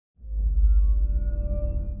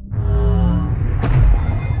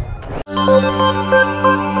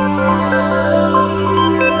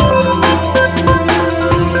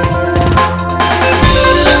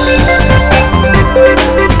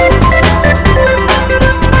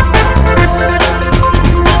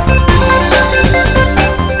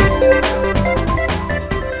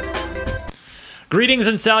Greetings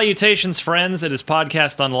and salutations, friends. It is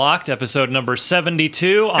Podcast Unlocked, episode number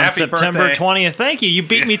 72 on Happy September birthday. 20th. Thank you. You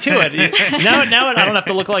beat me to it. Now I don't have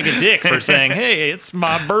to look like a dick for saying, hey, it's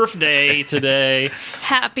my birthday today.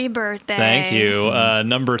 Happy birthday. Thank you.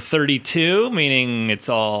 Number 32, meaning it's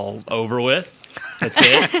all over with. That's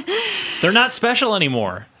it. They're not special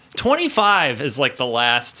anymore. 25 is like the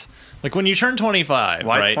last... Like when you turn 25,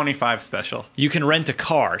 Why right? is 25 special? You can rent a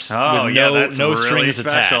car with that's no really strings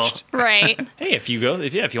special. attached. Right. Hey, if you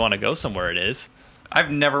want to go somewhere, it is. I've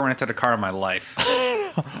never rented a car in my life.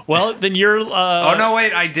 Well, then you're. Oh no,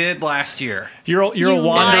 wait! I did last year. You're You a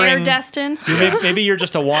wandering. liar, Destin. Maybe you're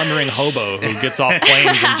just a wandering hobo who gets off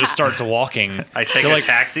planes and just starts walking. I take You're a like,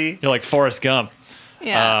 taxi. You're like Forrest Gump.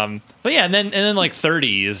 Yeah. But yeah, and then like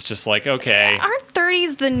 30 is just like okay. Aren't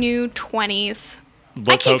 30s the new 20s?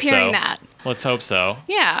 Let's I hope keep hearing so. that. Let's hope so.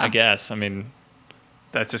 Yeah. I guess. I mean,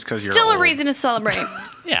 That's just because you're Still old. a reason to celebrate,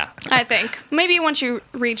 yeah. I think. Maybe once you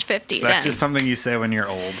reach 50 That's then. just something you say when you're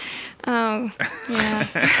old. Oh,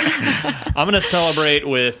 yeah. I'm gonna celebrate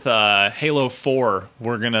with Halo 4.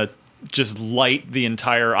 We're gonna just light the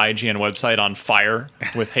entire IGN website on fire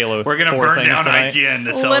with Halo 4 We're gonna things burn down tonight. IGN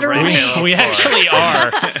to celebrate Literally. Halo We 4. actually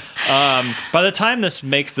are. By the time this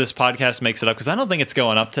podcast makes it up, because I don't think it's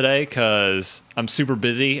going up today, because I'm super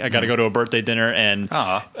busy. I got to go to a birthday dinner, and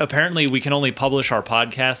apparently we can only publish our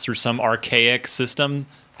podcast through some archaic system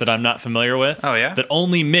that I'm not familiar with. Oh, yeah? That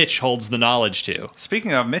only Mitch holds the knowledge to.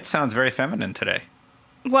 Speaking of, Mitch sounds very feminine today.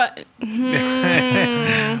 What?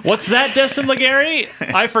 What's that, Destin Legary?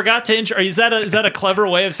 I forgot to is that a clever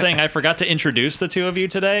way of saying I forgot to introduce the two of you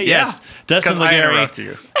today? Yeah, Yes, Destin 'cause I Legary interrupted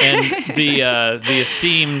you. and the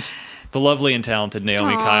esteemed, the lovely and talented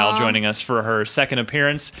Naomi Aw. Kyle joining us for her second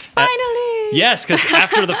appearance. Finally. Yes, because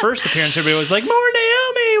after the first appearance, everybody was like, "More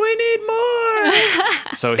Naomi, we need more."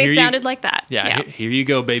 So They here sounded like that. yeah. Here you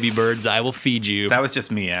go, baby birds. I will feed you. That was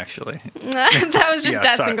just me, actually. That was just Yeah,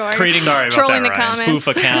 Destin sorry. going. Creating Sorry about trolling that, the Ryan. comments.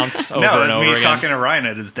 Spoof accounts over No, and that's over me again. talking to Ryan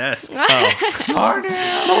at his desk. Oh. More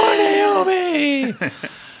Naomi.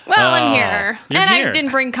 Well, I'm here. you're And here. I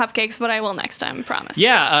didn't bring cupcakes, but I will next time, I promise.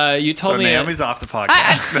 Yeah, you told So me. Naomi's off the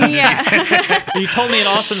podcast. Yeah. You told me an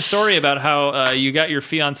awesome story about how you got your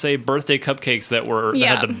fiance birthday cupcakes that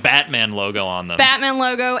Yeah. had the Batman logo on them. Batman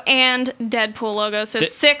logo and Deadpool logo, so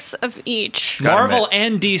 6 of each. Marvel Gotta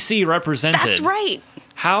and DC represented. That's right.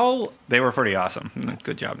 How They were pretty awesome.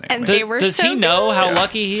 Good job, Naomi. And they were does so he know good. how Yeah.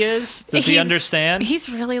 lucky he is? Does he understand? He's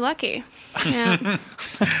really lucky. Yeah.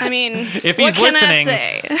 I mean, If what he's can listening,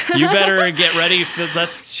 I say? you better get ready.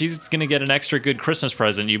 She's gonna get an extra good Christmas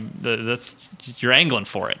present. You're angling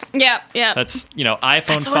for it. Yeah, yeah. That's iPhone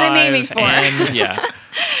That's 5 what I'm aiming for. and yeah,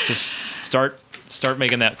 just start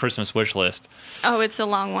making that Christmas wish list. Oh, it's a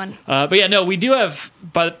long one. But yeah, no, we do have,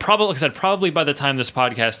 probably by the time this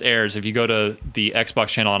podcast airs, if you go to the Xbox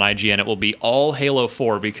channel on IGN, it will be all Halo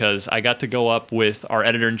 4, because I got to go up with our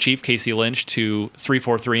editor-in-chief, Casey Lynch, to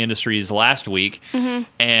 343 Industries last week,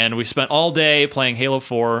 and we spent all day playing Halo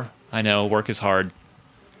 4. I know, work is hard.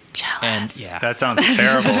 Jealous. And yeah. That sounds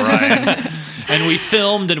terrible, Ryan. And we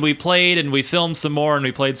filmed, and we played, and we filmed some more, and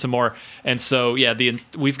we played some more. And so, yeah,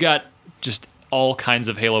 we've got just all kinds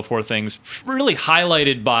of Halo 4 things, really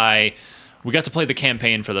highlighted by we got to play the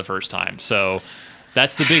campaign for the first time. So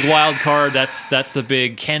that's the big wild card. That's the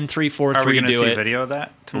big can 343 Are we going to do see it. video of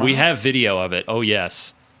that tomorrow? We have video of it. Oh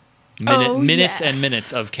yes. Minutes and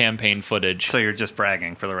minutes of campaign footage. So you're just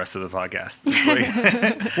bragging for the rest of the podcast.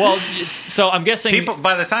 It's like- Well, so I'm guessing people,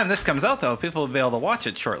 by the time this comes out, though, people will be able to watch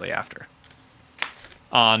it shortly after.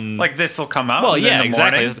 on Like this will come out. well, and then yeah, the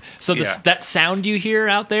exactly. morning- So Yeah. that sound you hear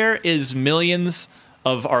out there is millions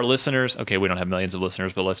of our listeners. Okay, we don't have millions of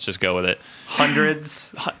listeners, but let's just go with it.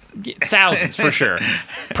 Hundreds. Thousands for sure.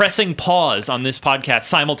 Pressing pause on this podcast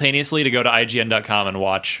simultaneously to go to IGN.com and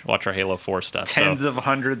watch our Halo 4 stuff. Tens of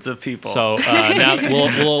hundreds of people. So now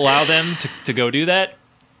we'll allow them to go do that.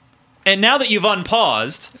 And now that you've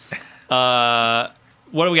unpaused,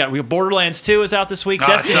 what do we got? We got Borderlands 2 is out this week. Oh,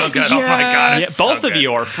 Destin, so good. Oh my God. yeah, It's so both of good.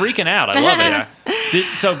 you are freaking out. I love it.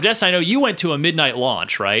 Yeah. So, Destin, I know you went to a midnight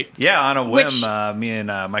launch, right? Yeah, on a whim, Which- me and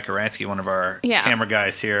Mike Aransky, one of our Yeah. camera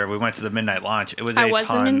guys here, we went to the midnight launch. It was I a wasn't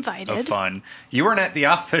ton invited. of fun. You weren't at the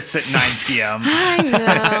office at 9 p.m. I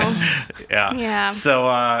know. Yeah. Yeah.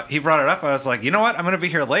 So he brought it up. I was like, you know what? I'm going to be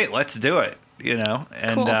here late. Let's do it. You know?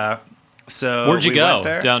 And Cool. So Where'd you we go? went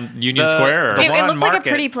there. Down Union Square? Or? The It one on looked like a Market,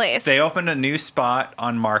 pretty place. They opened a new spot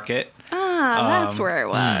on Market. Ah, that's where it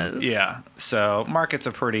was. Yeah. So Market's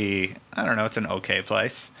a pretty, I don't know, it's an okay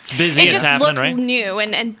place. Busy, It it's just happening, looked right? new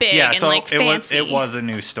and big Yeah, and so like fancy. it was a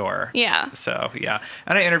new store. Yeah. So yeah,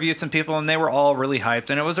 and I interviewed some people, and they were all really hyped,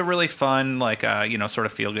 and it was a really fun, like, sort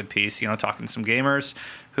of feel good piece. Talking to some gamers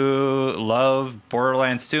who love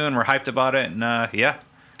Borderlands 2 and were hyped about it, and yeah.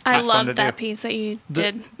 I It's fun to loved that do. piece that you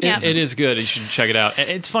did. Yeah. It is good. You should check it out. And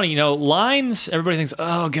it's funny, lines, everybody thinks,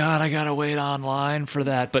 oh, God, I got to wait online for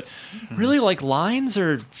that. But really, like, lines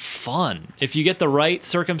are fun. If you get the right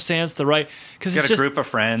circumstance, because You it's got a just group of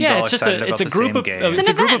friends. Yeah, all it's just excited a about the group same of game. It's it's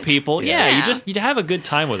an a group of event. people. Yeah. Yeah, you'd have a good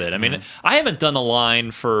time with it. I mean, I haven't done a line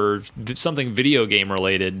for something video game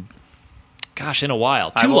related. Gosh, in a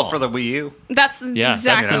while. I Too will long. for the Wii U. That's Yeah, exactly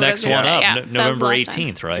that's the what I next was gonna one say. up, Yeah, that was November last time.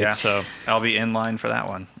 18th, right? Yeah. So, I'll be in line for that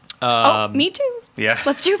one. Oh, me too. Yeah.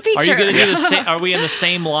 Let's do a feature. are you going to do the same? Are we in the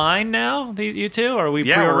same line now? You two? Or are we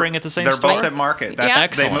pre-ordering at the same They're store? both at Market. Yeah. They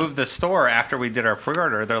Excellent. moved the store after we did our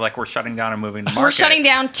pre-order. They're like, we're shutting down and moving to Market. We're shutting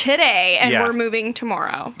down today, and Yeah. we're moving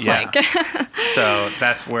tomorrow. Yeah. Like, So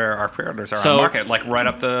that's where our pre-orders are So- on Market, like right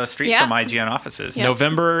up the street Yeah. from IGN offices. Yeah.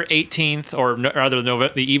 November 18th, or rather,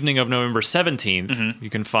 the evening of November 17th, you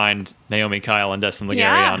can find Naomi, Kyle, and Destin Legary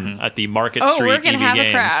Yeah. at the Market oh, Street we're gonna EV have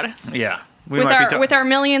Games. a crowd Yeah. We with might be with our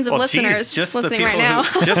millions of Well, listeners geez, just listening the right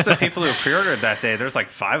people now. just the people who pre-ordered that day. There's like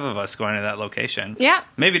 5 of us going to that location. Yeah.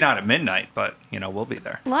 Maybe not at midnight, but we'll be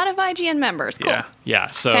there. A lot of IGN members. Cool. Yeah. Yeah,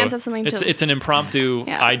 so Fans have something to- it's an impromptu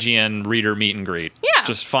Yeah. IGN reader meet and greet. Yeah.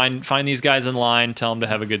 Just find these guys in line, tell them to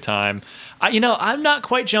have a good time. I'm not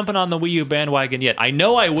quite jumping on the Wii U bandwagon yet. I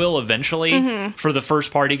know I will eventually for the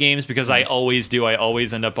first party games because I always do. I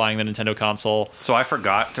always end up buying the Nintendo console. So I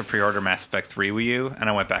forgot to pre-order Mass Effect 3 Wii U, and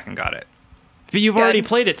I went back and got it. But you've Good. already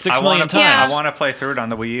played it 6 million times. Yeah. I want to play through it on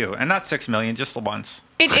the Wii U, and not 6 million, just the once.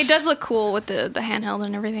 It does look cool with the handheld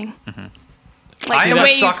and everything. I Like the am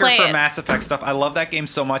way a you sucker play for it. Mass Effect stuff. I love that game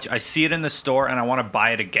so much. I see it in the store, and I want to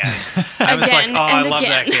buy it again. I'm just like, Again oh, I and love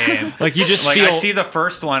that again. game. Like you just Like feel I see the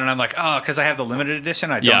first one, and I'm like, oh, because I have the limited edition.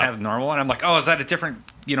 I don't Yeah. have the normal one. I'm like, oh, is that a different,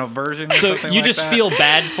 version? Or so something you like just that? feel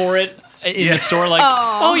bad for it in Yeah. the store, like,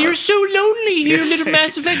 Oh. oh, you're so lonely here, little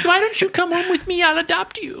Mass Effect. Why don't you come home with me? I'll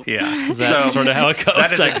adopt you. Yeah. Is that sort of how it goes?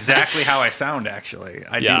 That is exactly how I sound. Actually,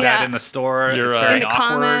 I Yeah. do that Yeah. in the store. You're, it's in very In the awkward.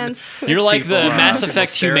 comments. You're like the People, Mass people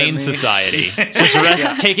Effect stare at Humane me. Society,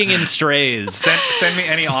 just taking in strays. Send me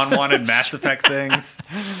any unwanted Mass Effect things.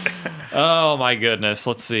 Oh my goodness.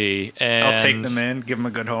 Let's see. And I'll take them in, give them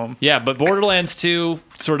a good home. Yeah, but Borderlands 2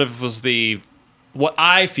 sort of was what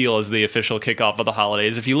I feel is the official kickoff of the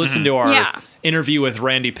holidays. If you listen to our Yeah. interview with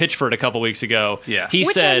Randy Pitchford a couple weeks ago, Yeah. he Which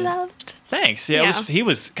said, I loved. "Thanks." Yeah, Yeah. he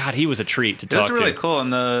was a treat to It was talk really to. cool,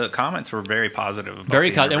 and the comments were very positive. About Very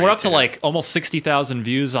the kind, and we're up to interview, like almost 60,000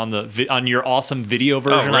 views on on your awesome video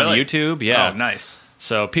version on really? YouTube. Yeah, Oh, nice.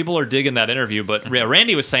 So people are digging that interview. But yeah,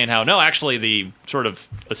 Randy was saying how no, actually the sort of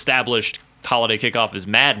established holiday kickoff is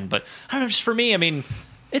Madden. But I don't know, just for me, I mean,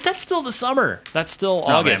 that's still the summer. That's still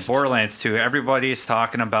No, August. Man, Borderlands 2. Everybody's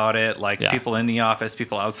talking about it. Like Yeah. people in the office,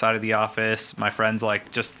 people outside of the office. My friends,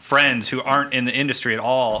 like just friends who aren't in the industry at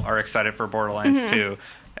all, are excited for Borderlands 2.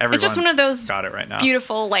 Everyone's It's just one of those got it right now.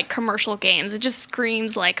 beautiful like commercial games. It just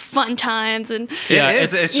screams like fun times and Yeah, It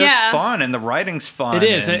is. It's just Yeah. fun, and the writing's fun. It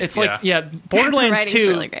is. and- It's like Borderlands writing's 2.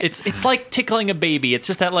 really great. It's like tickling a baby. It's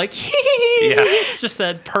just that like Yeah. it's just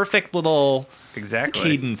that perfect little Exactly.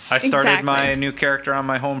 cadence. I started Exactly. my new character on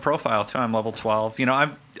my home profile too. I'm level 12.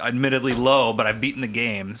 I'm admittedly low, but I've beaten the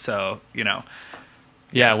game, so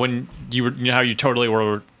Yeah, when how you totally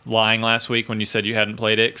were lying last week when you said you hadn't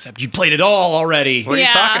played it, except you played it all already. What are you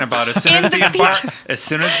Yeah. talking about? As soon In as the as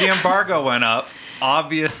soon as the embargo went up,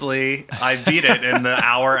 obviously I beat it in the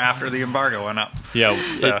hour after the embargo went up. Yeah,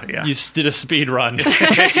 So, yeah. you did a speed run,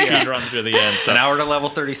 speed run through the end. So An hour to level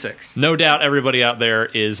 36. no doubt everybody out there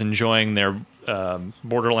is enjoying their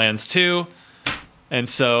Borderlands 2. And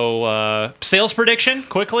so, sales prediction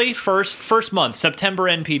quickly. First month, September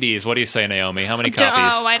NPDs. What do you say, Naomi? How many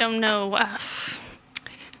copies? Oh, I don't know.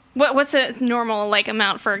 What's a normal like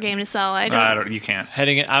amount for a game to sell? I don't. You can't.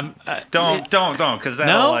 Heading in, Don't, because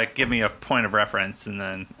that'll No? like give me a point of reference, and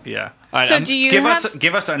then All right, So do you give have?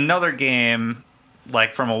 us another game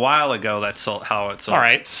like from a while ago that sold how it sold. All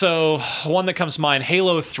right, so one that comes to mind,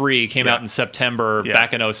 Halo 3 came Yeah. out in September Yeah.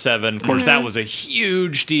 back in 07. Of course, that was a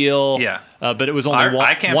huge deal. Yeah. But it was only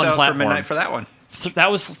I camped one out platform. for midnight for that one.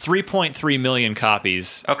 That was 3.3 million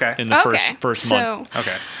copies. Okay. In the Okay, first so month.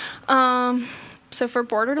 Okay. so for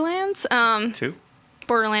Borderlands, 2.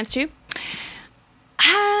 Borderlands 2,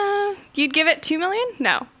 you'd give it 2 million?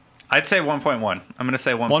 No. I'd say 1.1. I'm going to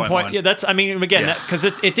say 1.1. 1 point. Yeah, that's. I mean, again, Yeah. because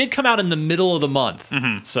it did come out in the middle of the month,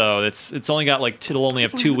 so it's only got like it'll only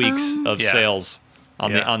have 2 weeks of Yeah. sales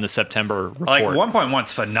on Yeah. the September report. Like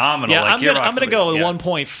 1.1's phenomenal. Yeah, like, I'm gonna go with yeah.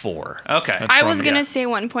 1.4. Okay. That's I where was I'm- gonna yeah. say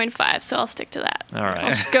 1.5, so I'll stick to that. All right. I'll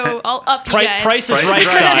just go. I'll up you guys. Price is Price is Right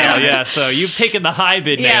Right. style, yeah. So you've taken the high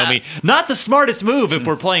bid, Yeah. Naomi. Not the smartest move if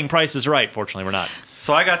we're playing Price is Right. Fortunately, we're not.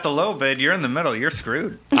 So I got the low bid. You're in the middle. You're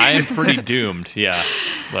screwed. I am pretty doomed, yeah.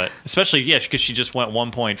 But especially, yeah, because she just went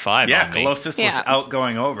 1.5 Yeah, on me. closest Yeah. was out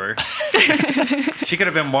going over. She could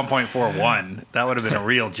have been 1.41. That would have been a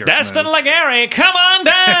real jerk Destin move. Legary, come on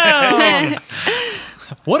down!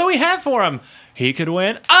 What do we have for him? He could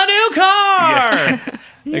win a new car!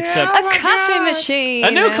 Except A coffee machine.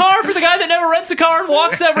 a new car for the guy that never rents a car and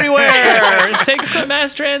walks everywhere. Takes some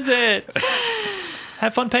mass transit.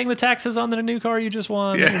 Have fun paying the taxes on the new car you just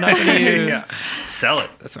won that you're not going to use. Yeah. Sell it.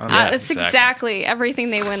 That's what I'm Yeah. That's exactly everything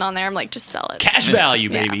they win on there. I'm like, just sell it. Cash value,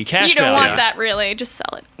 baby. Yeah. Cash You don't value. want that, really. Just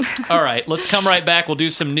sell it. All right, let's come right back. We'll do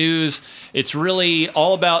some news. It's really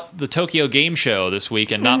all about the Tokyo Game Show this week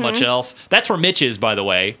and not much else. That's where Mitch is, by the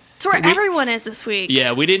way. It's where everyone is this week.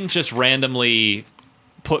 Yeah, we didn't just randomly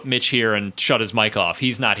put Mitch here and shut his mic off.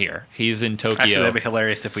 He's not here. He's in Tokyo. Actually, that'd be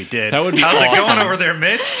hilarious if we did. That would be How's it awesome. going over there,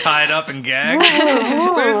 Mitch? Tied up and gagged?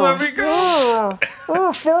 Please let me go.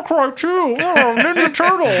 Oh, Far Cry 2. Oh, Ninja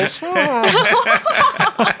Turtles.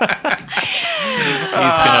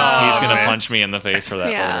 He's gonna man. punch me in the face for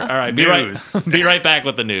that. Yeah. later. All right, News. be right back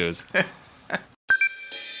with the news.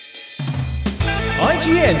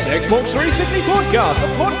 IGN's Xbox 360 podcast, the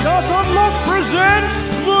podcast unlocked presents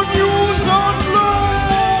the news unlocked.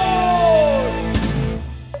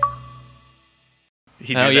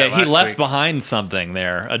 He did Oh that yeah, he last left week. behind something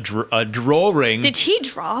there. A drawing. Did he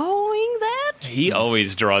drawing that? He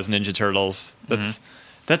always draws Ninja Turtles.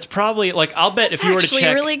 That's probably like I'll bet if you were to Actually,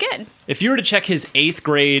 check really good. if you were to check his 8th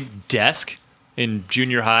grade desk in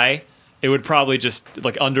junior high, it would probably just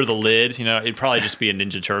like under the lid, it'd probably just be a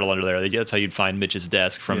Ninja Turtle under there. That's how you'd find Mitch's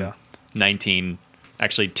desk from Yeah.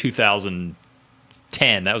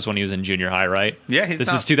 2010. That was when he was in junior high, right? Yeah,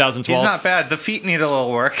 This is 2012. He's not bad. The feet need a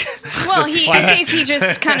little work. Well, I think he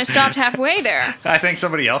just kind of stopped halfway there. I think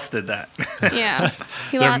somebody else did that. Yeah.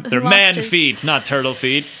 He They're, lo- he they're lost man his- feet, not turtle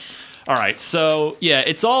feet. All right, so yeah,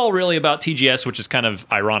 it's all really about TGS, which is kind of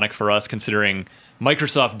ironic for us considering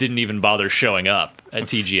Microsoft didn't even bother showing up at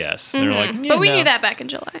TGS. They're like, But we no. knew that back in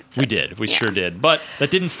July. so- We did. We Yeah. sure did. But that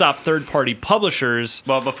didn't stop third-party publishers.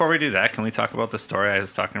 Well, before we do that, can we talk about the story I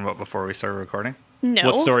was talking about before we started recording? No.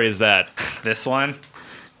 What story is that? This one?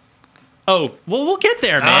 Oh, well, we'll get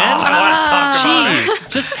there, Oh, man. I want to talk about it. Jeez,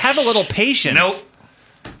 just have a little patience. Nope.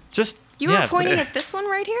 Just You were pointing at this one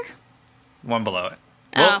right here? One below it.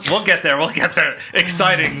 Oh. We'll get there. We'll get there.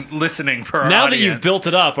 Exciting listening for our Now that audience. you've built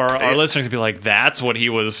it up, our listeners will be like, "That's what he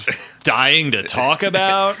was dying to talk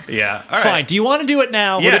about." Yeah. All right. Fine. Do you want to do it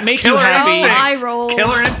now? Would Yes, it make you Killer happy? Instinct. Oh, I roll.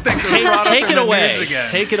 Killer Instinct. was brought up Take in it the away. news again.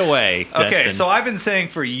 Take it away. Okay, Destin. so I've been saying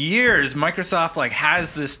for years, Microsoft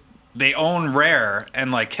has this. They own Rare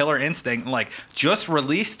and Killer Instinct, and just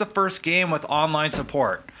release the first game with online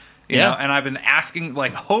support. You Yeah. know, and I've been asking,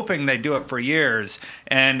 hoping they do it for years,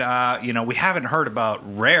 and we haven't heard about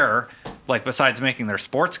Rare, besides making their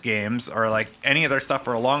sports games or any of their stuff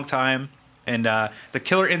for a long time. And the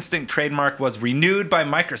Killer Instinct trademark was renewed by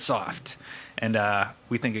Microsoft. And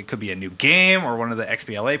we think it could be a new game or one of the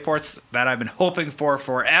XBLA ports that I've been hoping for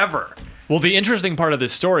forever. Well, the interesting part of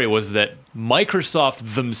this story was that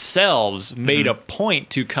Microsoft themselves made a point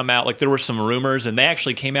to come out. There were some rumors, and they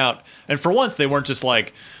actually came out. And for once, they weren't just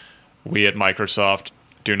we at Microsoft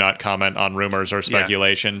do not comment on rumors or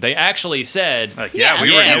speculation. They actually said, Yeah,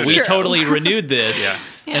 we yeah, renewed we it. true. totally renewed this. Yeah.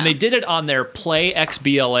 Yeah. And they did it on their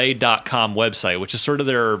playxbla.com website, which is sort of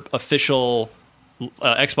their official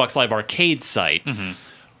Xbox Live Arcade site.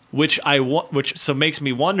 Which so makes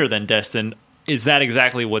me wonder then, Destin, is that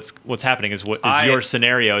exactly what's happening? Is your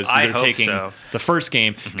scenario? Is that I they're hope taking so. the first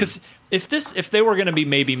game? Because if they were going to be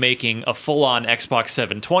maybe making a full-on Xbox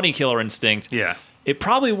 720 Killer Instinct, Yeah. it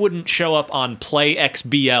probably wouldn't show up on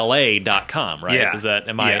playxbla.com, right? Yeah.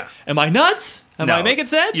 Am I Yeah. nuts? Am I No, making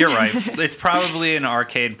sense? You're right. It's probably an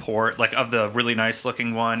arcade port, of the really nice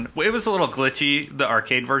looking one. It was a little glitchy, the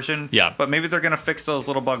arcade version. Yeah. But maybe they're going to fix those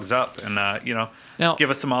little bugs up and, Now- give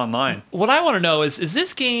us some online. What I want to know is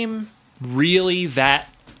this game really that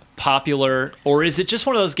popular, or is it just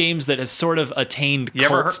one of those games that has sort of attained You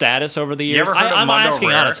ever cult heard- status over the years? You ever heard of I'm Mundo asking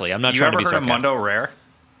Rare? honestly. I'm not trying to be You ever heard of sarcastic. Mundo Rare?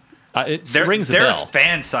 It rings a There's bell.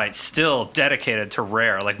 fan sites still dedicated to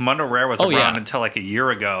Rare. Mundo Rare was Oh, around yeah. until a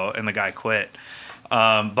year ago, and the guy quit.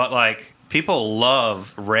 But people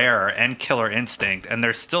love Rare and Killer Instinct, and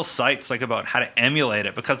there's still sites like about how to emulate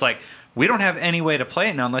it because like we don't have any way to play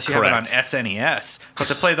it now unless you Correct. have it on SNES. But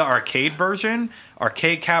to play the arcade version,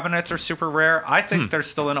 arcade cabinets are super rare. I think there's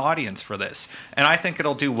still an audience for this, and I think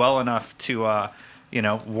it'll do well enough to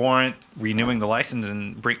warrant renewing the license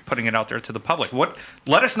and putting it out there to the public.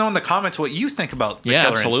 Let us know in the comments what you think about the Killer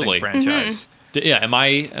absolutely. Instinct franchise. Yeah, am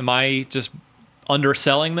I just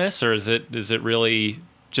underselling this, or is it really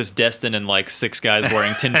just Destin and like 6 guys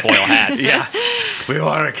wearing tinfoil hats? Yeah, we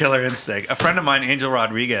want a Killer Instinct. A friend of mine, Angel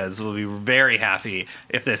Rodriguez, will be very happy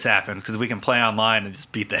if this happens because we can play online and just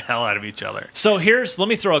beat the hell out of each other. So let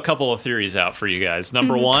me throw a couple of theories out for you guys.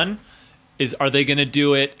 Number one is, are they going to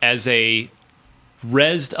do it as a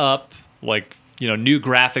rezzed up, like, new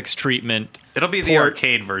graphics treatment? It'll be the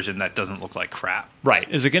arcade version that doesn't look like crap. Right.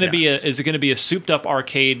 Is it going to be a souped up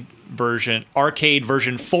arcade version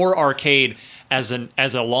for arcade as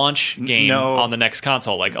a launch game on the next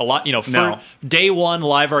console? Like a lot, for day one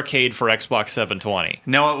live arcade for Xbox 720.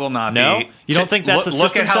 No, it will not be. No? You don't think that's a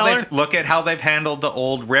system seller? Look at how they've handled the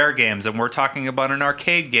old Rare games, and we're talking about an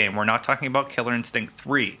arcade game. We're not talking about Killer Instinct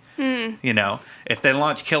 3. If they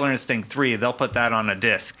launch Killer Instinct 3, they'll put that on a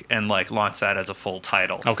disc and like launch that as a full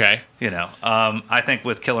title. Okay. I think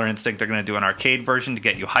with Killer Instinct, they're going to do an arcade version to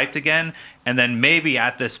get you hyped again, and then maybe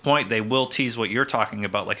at this point they will tease what you're talking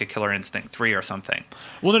about, like a Killer Instinct 3 or something.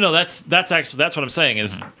 Well, no, that's what I'm saying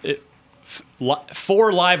is.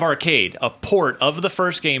 For live arcade, a port of the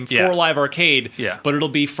first game for live arcade, but it'll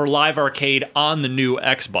be for live arcade on the new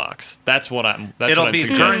Xbox. It'll be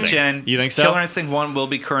current gen. You think so? Killer Instinct 1 will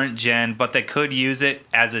be current gen, but they could use it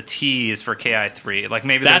as a tease for KI3. Like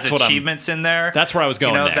maybe there's achievements in there. That's where I was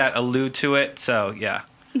going next. That allude to it. So yeah,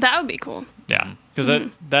 that would be cool. Yeah,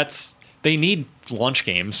 because they need launch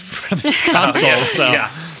games for this console.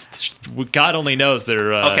 God only knows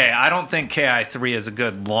they're okay. I don't think KI3 is a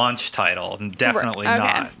good launch title. Definitely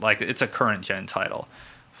not. Like it's a current gen title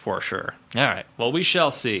for sure. All right. Well, we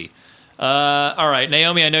shall see. All right,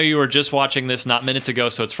 Naomi. I know you were just watching this not minutes ago,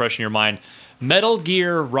 so it's fresh in your mind. Metal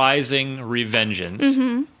Gear Rising: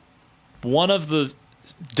 Revengeance. One of the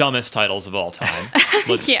dumbest titles of all time.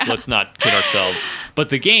 Let's not kid ourselves. But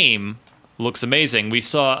the game looks amazing. We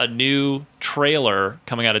saw a new trailer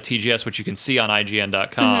coming out of TGS, which you can see on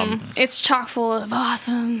IGN.com. It's chock full of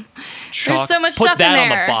awesome. There's so much stuff in there. Put that on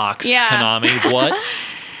the box, Konami.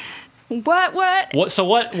 What? So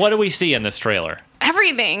what do we see in this trailer?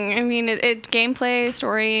 Everything. I mean, it gameplay,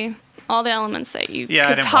 story, all the elements that you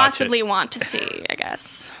could possibly want to see, I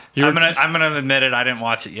guess. I'm gonna admit it. I didn't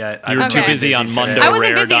watch it yet. You were too busy on Monday. I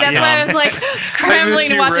wasn't busy. That's why I was like scrambling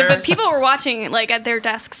to watch it. But people were watching like at their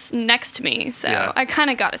desks next to me, so I kind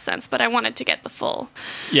of got a sense. But I wanted to get the full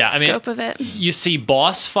scope of it. You see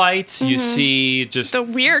boss fights. You see just the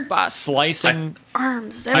weird boss slicing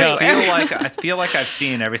arms everywhere. I feel like I've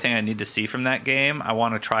seen everything I need to see from that game. I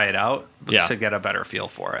want to try it out to get a better feel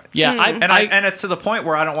for it. Yeah, and it's to the point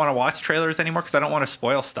where I don't want to watch trailers anymore because I don't want to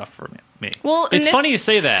spoil stuff for me. Well, it's funny you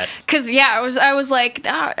say that because I was like,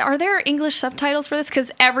 are there English subtitles for this?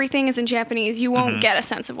 Because everything is in Japanese. You won't get a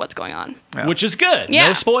sense of what's going on, which is good.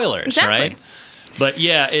 No spoilers, right? Exactly. But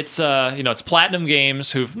yeah, it's it's Platinum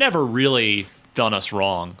Games who've never really done us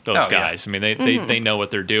wrong. Those guys. I mean, they know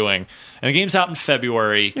what they're doing. And the game's out in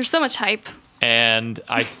February. There's so much hype. And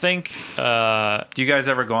I think, do you guys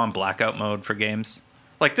ever go on blackout mode for games?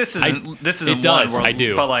 Like this isn't it does. One, I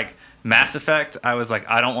do. But like Mass Effect, I was like,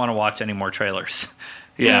 I don't want to watch any more trailers.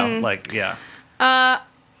 I'm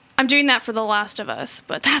doing that for The Last of Us,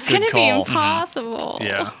 but that's going to be impossible.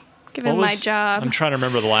 Yeah. Given my job. I'm trying to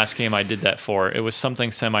remember the last game I did that for. It was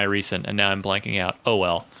something semi-recent, and now I'm blanking out. Oh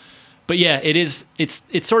well. But yeah, it's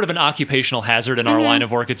sort of an occupational hazard in our line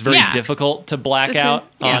of work. It's very difficult to black out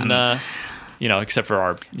on except for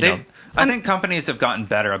our I think companies have gotten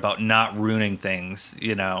better about not ruining things,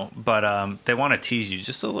 but they want to tease you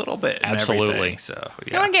just a little bit. Absolutely. So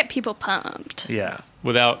they want to get people pumped. Yeah.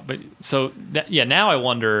 Now I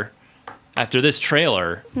wonder, after this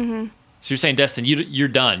trailer, so you're saying, Destin, you're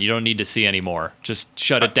done. You don't need to see anymore. Just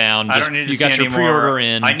shut it down. I don't need to see anymore. You got your pre-order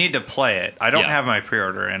in. I need to play it. I don't have my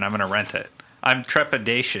pre-order in. I'm going to rent it. I'm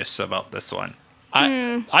trepidatious about this one.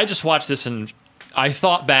 I just watched this and I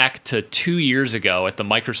thought back to 2 years ago at the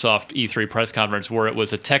Microsoft E3 press conference where it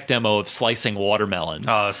was a tech demo of slicing watermelons.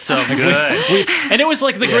 Oh, so good. And it was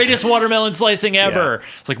like the greatest watermelon slicing ever. Yeah.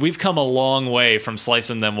 It's like we've come a long way from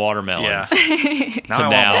slicing them watermelons. Yeah. now I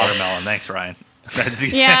want watermelon. Thanks, Ryan.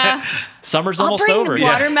 Summer's I'll almost bring over.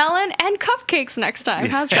 Watermelon and cupcakes next time.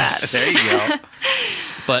 How's that? There you go.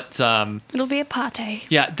 But it'll be a pate.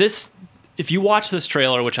 Yeah, this if you watch this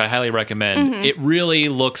trailer, which I highly recommend, it really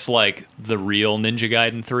looks like the real Ninja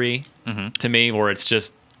Gaiden 3 to me, where it's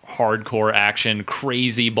just hardcore action,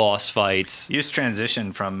 crazy boss fights. You just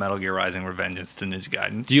transitioned from Metal Gear Rising: Revengeance to Ninja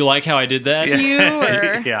Gaiden. Do you like how I did that? Yeah. You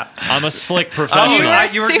were. Yeah. I'm a slick professional.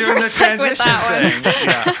 You were doing the transition thing.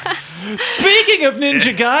 Yeah. Speaking of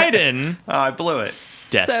Ninja Gaiden, I blew it.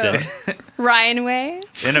 Destin. So, Ryan Way.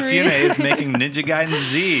 Inafune is making Ninja Gaiden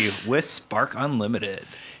Z with Spark Unlimited.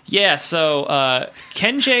 Yeah, so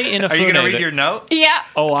Kenji Inafune. Are you going to read your note? Yeah.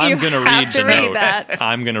 Oh, I'm going to read the note. That.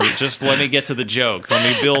 I'm going to just let me get to the joke. Let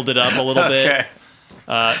me build it up a little bit.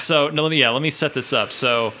 Let me set this up.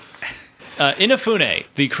 So Inafune,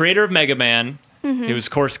 the creator of Mega Man, he was,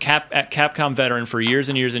 of course, Capcom veteran for years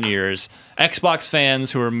and years and years. Xbox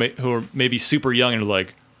fans who are maybe super young and are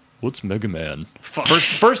like, what's Mega Man?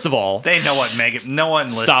 First of all, they know what Mega. No one.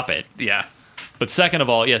 Stop it. Yeah. But second of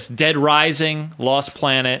all, yes, Dead Rising, Lost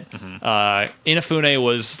Planet. Inafune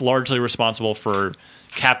was largely responsible for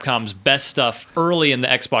Capcom's best stuff early in the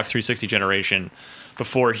Xbox 360 generation,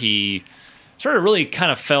 before he sort of really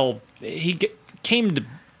kind of fell. He came.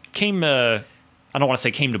 I don't want to say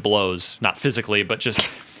came to blows, not physically, but just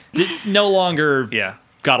no longer. Yeah.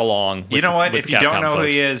 Got along. You know what? If you don't know folks.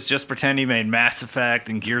 who he is, just pretend he made Mass Effect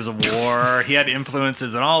and Gears of War. He had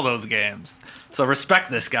influences in all those games. So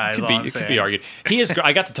respect this guy. It could be argued. He is.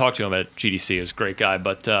 I got to talk to him at GDC. He's a great guy.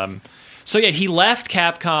 But so yeah, he left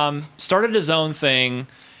Capcom, started his own thing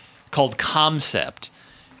called Concept,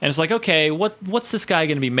 and it's like, okay, what's this guy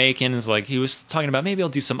going to be making? It's like he was talking about maybe I'll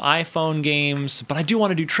do some iPhone games, but I do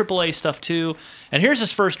want to do AAA stuff too. And here's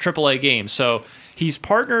his first AAA game. So he's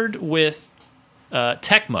partnered with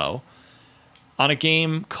Tecmo on a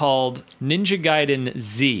game called Ninja Gaiden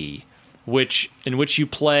Z, in which you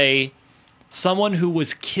play someone who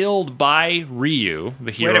was killed by Ryu,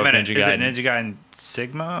 the hero of Ninja Gaiden. Is it Ninja Gaiden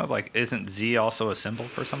Sigma? Like, isn't Z also a symbol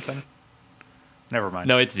for something? Never mind.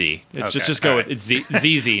 No, it's Z. It's okay. just go with it's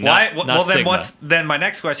ZZ, not Sigma. Then my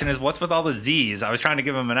next question is, what's with all the Z's? I was trying to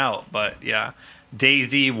give him an out, but yeah.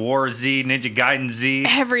 DayZ, War Z, Ninja Gaiden Z.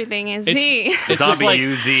 Everything is Z. It's Zombie like,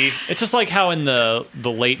 U Z. It's just like how in the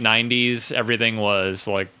late 90s, everything was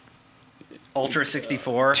like Ultra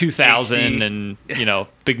 64. 2000 HD. And,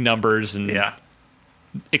 big numbers and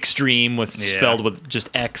extreme spelled with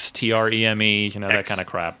just XTREME, that kind of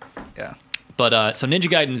crap. Yeah. But so Ninja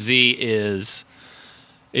Gaiden Z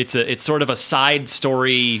it's sort of a side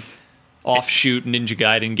story offshoot Ninja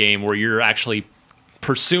Gaiden game where you're actually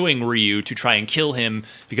pursuing Ryu to try and kill him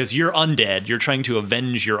because you're undead. You're trying to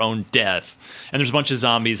avenge your own death. And there's a bunch of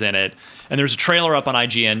zombies in it. And there's a trailer up on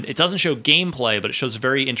IGN. It doesn't show gameplay, but it shows a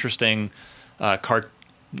very interesting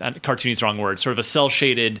cartoony is the wrong word, sort of a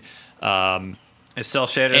cel-shaded Is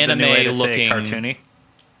cel-shaded anime the new way to looking say cartoony?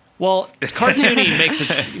 Well, cartoony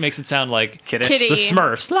makes it sound like Kiddish. Kitty. the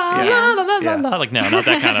Smurfs. La, Yeah. la, la, la, Yeah. la. Like, no, not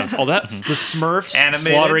that kind of. Oh, the Smurfs Animated?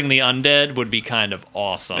 slaughtering the undead would be kind of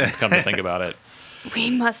awesome, come to think about it.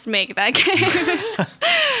 We must make that game.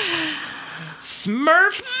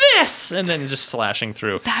 Smurf this! And then just slashing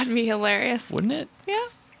through. That'd be hilarious. Wouldn't it?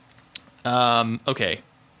 Yeah. Okay.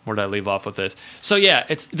 Where did I leave off with this? So yeah,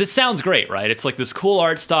 this sounds great, right? It's like this cool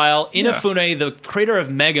art style. Inafune, the creator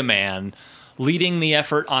of Mega Man, leading the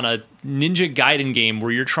effort on a Ninja Gaiden game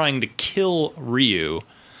where you're trying to kill Ryu.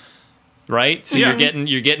 Right? So you're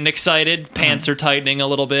getting excited. Pants are tightening a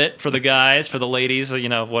little bit for the guys, for the ladies.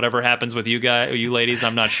 Whatever happens with you ladies,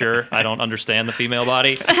 I'm not sure. I don't understand the female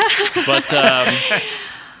body. But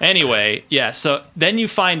anyway, yeah. So then you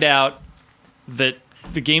find out that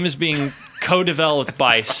the game is being co-developed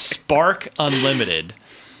by Spark Unlimited,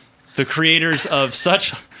 the creators of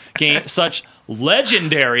such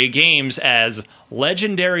legendary games as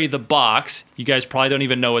Legendary the Box. You guys probably don't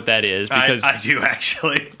even know what that is because I do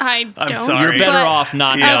actually. I'm sorry. you're better off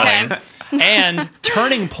not knowing. Okay. And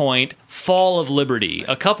Turning Point, Fall of Liberty,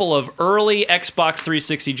 a couple of early Xbox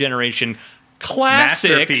 360 generation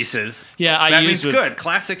classics. Masterpieces. Yeah, That means good.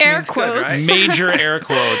 Classics Air means quotes. good, right? major air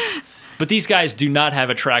quotes. But these guys do not have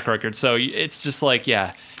a track record, so it's just like,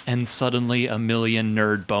 yeah. And suddenly a million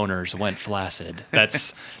nerd boners went flaccid.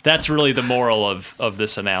 That's really the moral of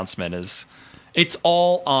this announcement. Is it's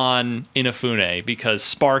all on Inafune because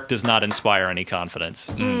Spark does not inspire any confidence.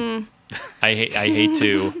 I hate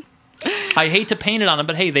to paint it on them,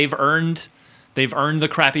 but hey, they've earned the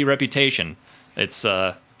crappy reputation. It's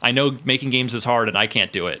I know making games is hard and I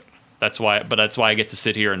can't do it. That's why I get to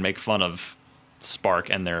sit here and make fun of Spark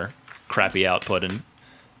and their crappy output and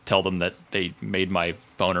tell them that they made my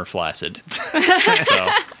boner flaccid. So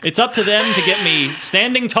it's up to them to get me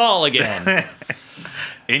standing tall again.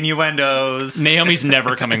 Innuendos. Naomi's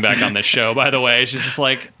never coming back on this show, by the way. She's just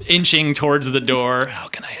like inching towards the door. How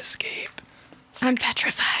can I escape? I'm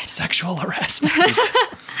petrified. Sexual harassment.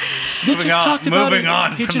 Moving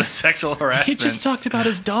on from the sexual harassment. He just talked about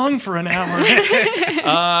his dong for an hour.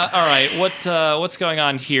 All right, what's going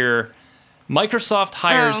on here? Microsoft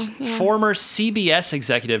hires former CBS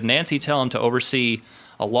executive Nancy Tellem to oversee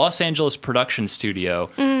a Los Angeles production studio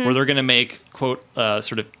where they're going to make, quote,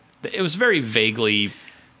 it was very vaguely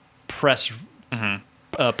press,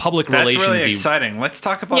 public relations. That's really exciting. Let's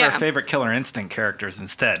talk about our favorite Killer Instinct characters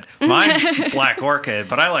instead. Mine's Black Orchid,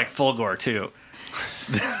 but I like Fulgore too.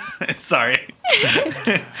 Sorry.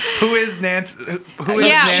 Who is Nancy? She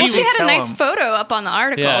had a nice photo up on the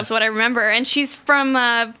article, Yes. is what I remember. And she's from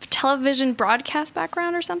a television broadcast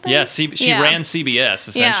background or something? Yeah, she ran CBS,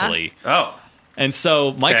 essentially. Yeah. Oh. And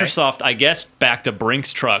so Microsoft, I guess, backed a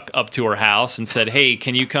Brinks truck up to her house and said, hey,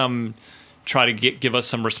 can you come try to give us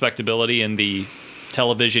some respectability in the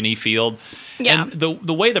television-y field? Yeah. And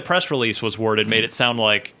the way the press release was worded made it sound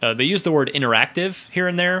like they used the word interactive here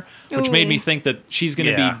and there, which made me think that she's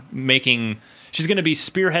going to be she's going to be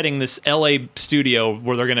spearheading this LA studio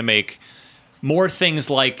where they're going to make more things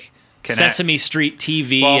like Sesame Street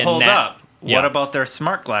TV. Well, hold up. What about their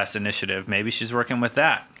smart glass initiative? Maybe she's working with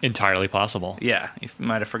that. Entirely possible. Yeah, you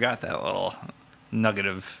might have forgot that little nugget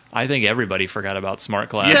of... I think everybody forgot about smart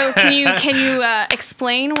glass. So can you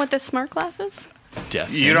explain what this smart glass is?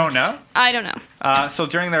 Destin. You don't know? I don't know. So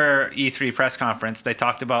during their E3 press conference, they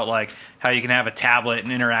talked about like how you can have a tablet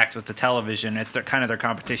and interact with the television. It's kind of their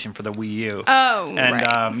competition for the Wii U. Oh, and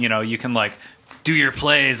right. You can like do your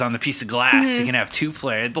plays on the piece of glass. You can have 2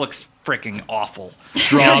 player. It looks freaking awful.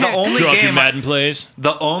 Drop your Madden plays.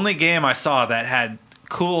 The only game I saw that had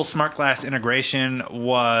cool smart glass integration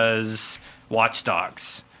was Watch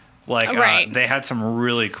Dogs. Like they had some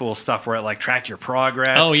really cool stuff where it like tracked your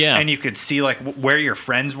progress. Oh yeah, and you could see like where your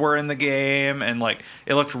friends were in the game, and like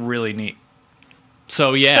it looked really neat.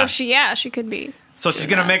 So yeah, she could be. So she's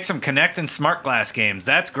gonna make some Kinect and smart glass games.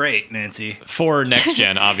 That's great, Nancy. For next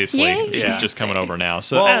gen, obviously. Yay, she's just coming over now.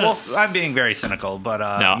 So well, I'm being very cynical,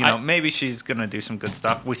 but maybe she's gonna do some good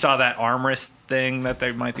stuff. We saw that armrest thing that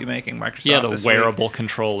they might be making. Microsoft. Yeah, the wearable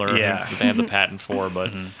controller. Yeah, that they have the patent for.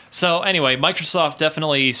 But so anyway, Microsoft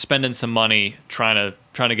definitely spending some money trying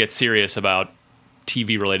to get serious about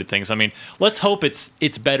TV related things. I mean, let's hope it's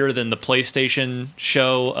better than the PlayStation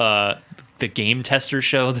show. The game tester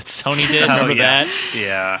show that Sony did. Remember that?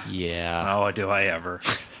 Yeah. Yeah. Oh, do I ever?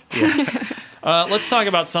 Yeah. Let's talk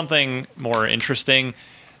about something more interesting.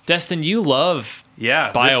 Destin, you love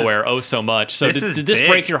BioWare so much. So did this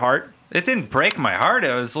break your heart? It didn't break my heart.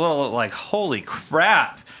 It was a little like, holy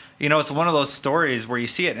crap. It's one of those stories where you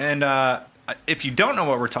see it. And if you don't know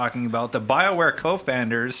what we're talking about, the BioWare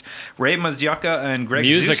co-founders, Ray Mazuka and Greg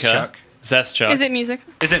Zuschuk. Zeschuk. Is it Musica?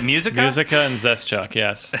 Is it Musica? Musica and Zeschuk,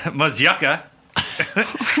 yes. Mazuka.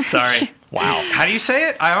 Sorry. Wow. How do you say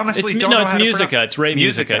it? I honestly don't know how to pronounce. It's Musica. It's Ray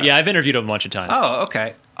Musica. Yeah, I've interviewed him a bunch of times. Oh,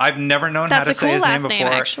 okay. I've never known how to say his name before. Name,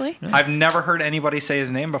 actually. I've never heard anybody say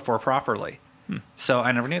his name before properly. So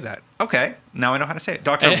I never knew that. Okay. Now I know how to say it.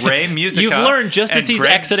 Dr. Ray Musica. You've learned just as he's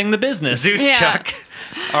exiting the business. Zuschuk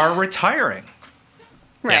are retiring.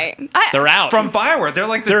 Right. Yeah. They're out. From BioWare. They're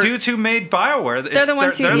like the dudes who made BioWare. They're the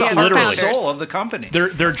ones they're the literally soul of the company.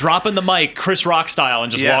 They're dropping the mic Chris Rock style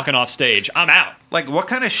and just walking off stage. I'm out. Like, what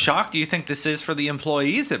kind of shock do you think this is for the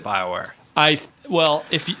employees at BioWare?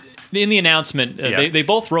 In the announcement, they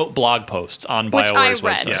both wrote blog posts on BioWare's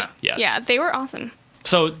website. Yeah. Yes. Yeah, they were awesome.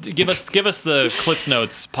 So give us the Cliff's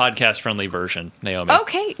Notes podcast friendly version, Naomi.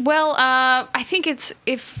 Okay, well, I think it's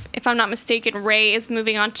if I'm not mistaken, Ray is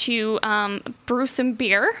moving on to brew some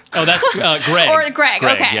beer. Oh, that's Greg. Or Greg.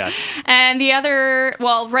 Okay. Yes. And the other,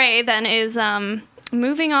 Ray then is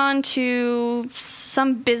moving on to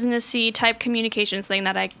some businessy type communications thing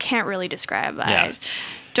that I can't really describe. Yeah. I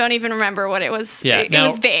don't even remember what it was. Yeah. It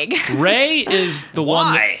was vague. Ray is the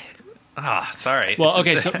one. Why? Sorry. Well,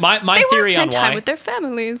 okay, so my theory on why... They time with their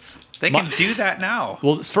families. They can do that now.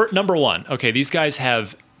 Well, for number one, okay, these guys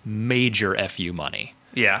have major FU money.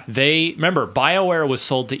 Yeah. Remember, BioWare was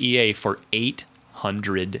sold to EA for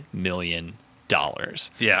 $800 million.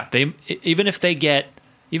 Yeah. Even if they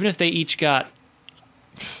each got...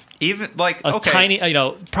 tiny,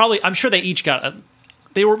 probably, I'm sure they each got...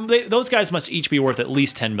 those guys must each be worth at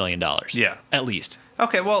least $10 million. Yeah. At least.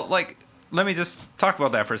 Okay, well, let me just talk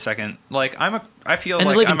about that for a second. I feel and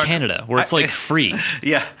like they live in Canada, where it's free.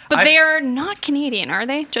 Yeah, but they are not Canadian, are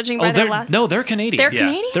they? Judging by their last. No, they're Canadian. They're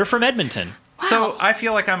Canadian. They're from Edmonton. So I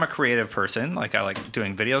feel like I'm a creative person. Like I like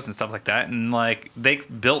doing videos and stuff like that. And like they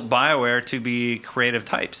built BioWare to be creative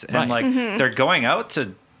types. And like they're going out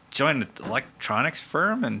to join an electronics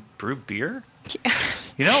firm and brew beer. Yeah.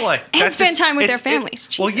 You know, like and spend time with their families.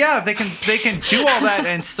 Well, yeah, they can do all that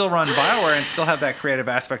and still run BioWare and still have that creative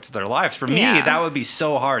aspect of their lives. For me, that would be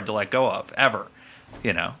so hard to let go of ever.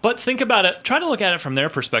 You know. But think about it. Try to look at it from their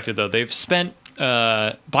perspective, though. They've spent.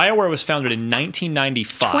 BioWare was founded in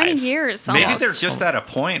 1995. 20 years almost. Maybe they're just at a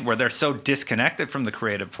point where they're so disconnected from the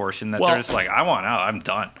creative portion that they're just like, I want out. I'm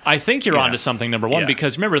done. I think you're onto something, number one,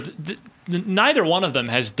 because remember, neither one of them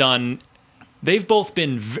has done. They've both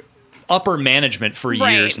been upper management for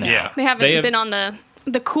years now. Yeah. They haven't been on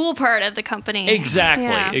the cool part of the company.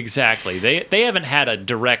 Exactly. They haven't had a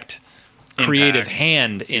direct creative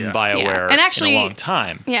hand in BioWare and actually, in a long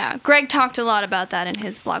time. Yeah, Greg talked a lot about that in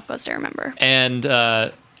his blog post, I remember. And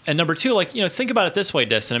number two, like, you know, think about it this way,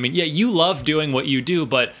 Destin. I mean, yeah, you love doing what you do,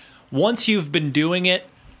 but once you've been doing it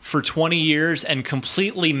for 20 years and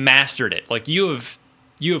completely mastered it, like you have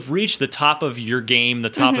reached the top of your game, the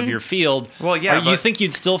top of your field. Well, yeah. You think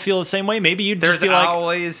you'd still feel the same way? Maybe you'd just be like... There's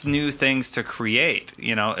always new things to create.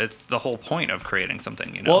 You know, it's the whole point of creating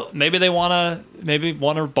something, you know? Well, maybe they want to... Maybe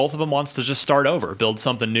one or both of them wants to just start over, build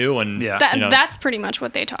something new, and... That's pretty much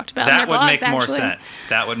what they talked about that in their blogs, would make more sense.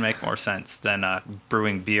 That would make more sense than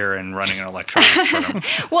brewing beer and running an electronics firm.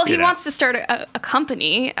 Well, he wants to start a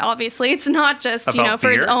company, obviously. It's not just,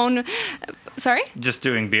 for his own... Sorry? Just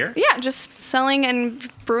doing beer? Yeah, just selling and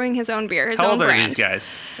brewing his own beer, his own brand. How old are these guys?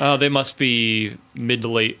 They must be mid to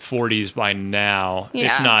late 40s by now,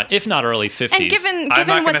 Yeah. if not early 50s. And given I'm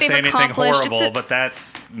not what going to they've say anything accomplished, horrible, but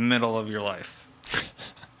that's middle of your life.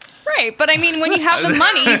 Right, but I mean, when you have the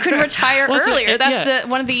money, you can retire earlier. That's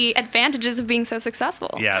one of the advantages of being so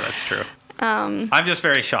successful. Yeah, that's true. I'm just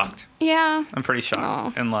very shocked. Yeah. I'm pretty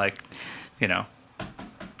shocked. And like, you know,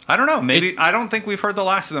 I don't know. Maybe I don't think we've heard the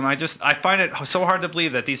last of them. I find it so hard to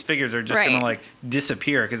believe that these figures are just going to like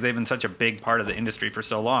disappear because they've been such a big part of the industry for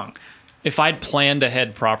so long. If I'd planned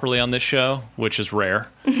ahead properly on this show, which is rare,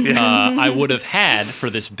 I would have had for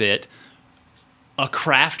this bit a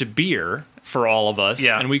craft beer for all of us,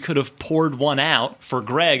 and we could have poured one out for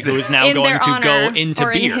Greg, who is now going to go into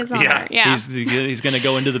beer. In his honor. Yeah. He's going to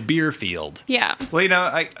go into the beer field. Yeah. Well, you know,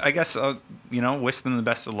 I guess wish them the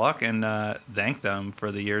best of luck and thank them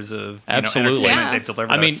for the years of entertainment they've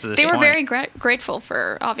delivered us to this they were point. very grateful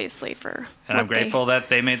for and I'm grateful that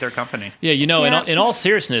they made their company. Yeah, you know, in all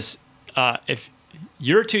seriousness, if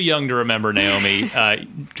you're too young to remember, Naomi,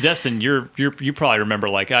 Destin, you probably remember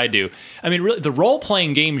like I do. I mean, really, the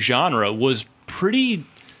role-playing game genre was pretty.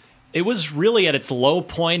 It was really at its low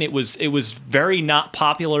point. It was very not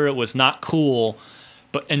popular. It was not cool.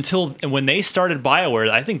 But when they started BioWare,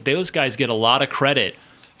 I think those guys get a lot of credit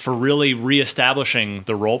for really reestablishing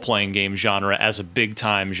the role-playing game genre as a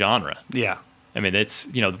big-time genre. Yeah. I mean, it's,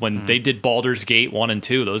 when they did Baldur's Gate 1 and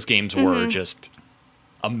 2, those games were just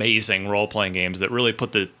amazing role-playing games that really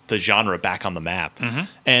put the genre back on the map.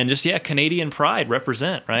 And just, Canadian pride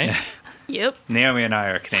represent, right? Yep. Naomi and I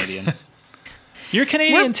are Canadian. You're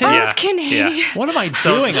Canadian too? We're both Canadian. Yeah. What am I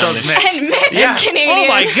doing on this? And Mitch is Canadian. Oh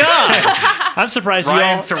my God. I'm surprised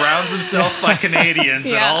Ryan surrounds himself by Canadians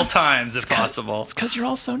at all times if possible. It's because you're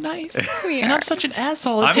all so nice. We and are. I'm such an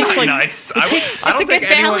asshole. I'm really nice. I don't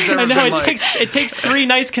think anyone's ever been it takes 3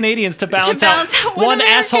 nice Canadians to balance out one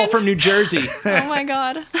asshole from New Jersey. Oh my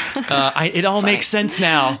God. It all makes sense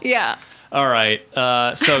now. Yeah. All right.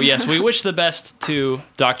 So yes, we wish the best to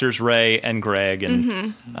Doctors Ray and Greg,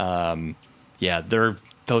 and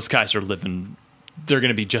those guys are living. They're going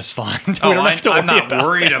to be just fine. I'm not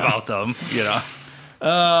worried about them.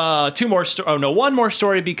 One more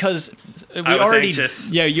story because we already.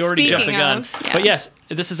 Anxious. Yeah, you already jumped the gun. Yeah. But yes,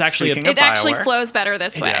 this is actually it actually flows better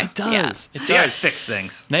this way. It does. It does fix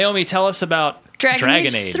things. Naomi, tell us about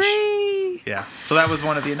Dragon Age 3. Yeah. So that was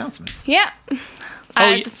one of the announcements. Yeah.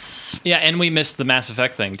 And we missed the Mass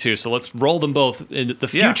Effect thing too. So let's roll them both in the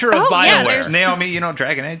future of BioWare. Naomi,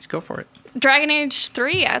 Dragon Age, go for it. Dragon Age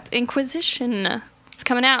 3 at Inquisition. It's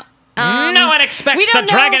coming out. No one expects the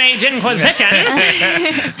Dragon Age Inquisition.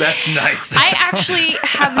 That's nice. I actually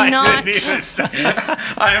have not.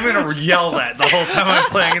 I'm going to yell that the whole time I'm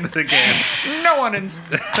playing into the game. No one.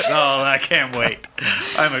 Oh, I can't wait.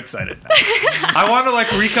 I'm excited now. I want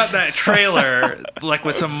to recut that trailer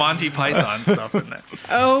with some Monty Python stuff in it.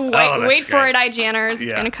 Wait for it, IGNers.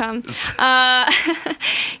 It's going to come.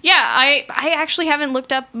 I actually haven't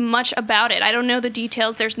looked up much about it. I don't know the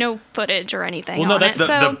details. There's no footage or anything. Well, no, that's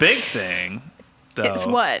the big thing, though. It's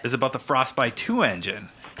what? Is about the Frostbite 2 engine.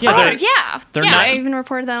 I even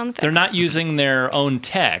reported that on the Fix. They're not using their own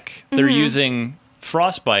tech. They're using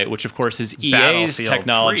Frostbite, which of course is EA's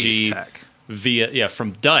technology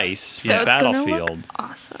from DICE, so Battlefield. Gonna look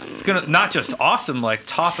awesome. It's gonna not just awesome, like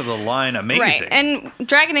top of the line, amazing. Right, and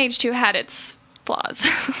Dragon Age 2 had its flaws.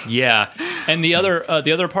 Yeah, and the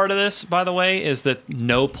other part of this, by the way, is that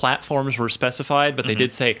no platforms were specified, but they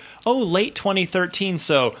did say, late 2013.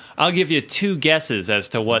 So I'll give you 2 guesses as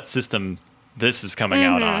to what system this is coming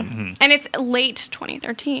out on. And it's late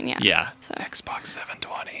 2013. Yeah. So. Xbox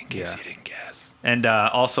 720. In case you didn't guess. And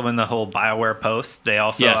also in the whole BioWare post, they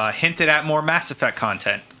also hinted at more Mass Effect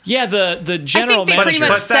content. Yeah, the general manager. Pretty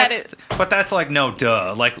much said it. But that's like no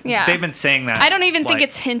duh. Like they've been saying that. I don't even think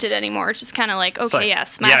it's hinted anymore. It's just kind of like, okay,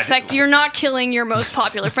 yes, Mass Effect. You're not killing your most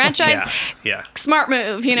popular franchise. Smart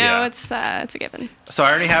move. You know, it's a given. So I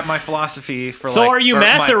already have my philosophy for. So are you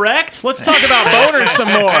Mass Erect? Let's talk about boners some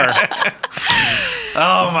more.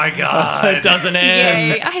 Oh my god, it doesn't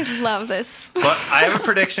end. Yay, I love this. But I have a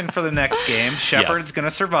prediction for the next game. Shepard's gonna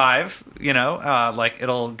survive. You know, like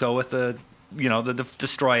it'll go with the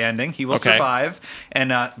destroy ending. He will survive, and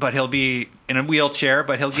but he'll be in a wheelchair.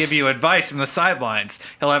 But he'll give you advice from the sidelines.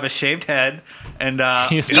 He'll have a shaved head, and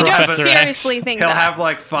you don't seriously think he'll have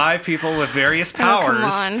like 5 people with various powers.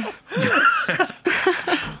 Oh, come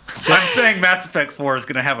on. I'm saying Mass Effect 4 is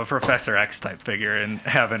going to have a Professor X type figure and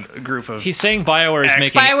have a group of. He's saying BioWare is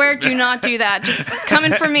making. BioWare, do not do that. Just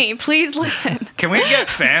coming for me. Please listen. Can we get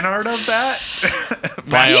fan art of that?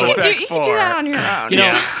 You can do that on your own. You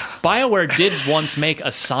know, BioWare did once make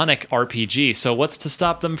a Sonic RPG. So what's to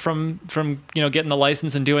stop them from getting the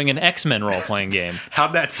license and doing an X-Men role playing game?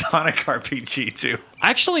 How'd that Sonic RPG do?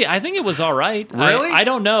 Actually, I think it was all right. Really? I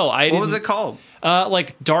don't know. What was it called?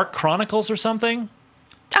 Like Dark Chronicles or something.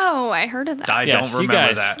 Oh, I heard of that. I don't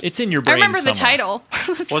remember that. It's in your brain. I remember somewhere. the title.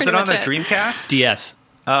 Was it on the Dreamcast? DS.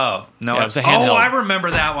 Oh no! Yeah, it was a handheld. Oh, I remember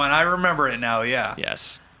that one. I remember it now. Yeah.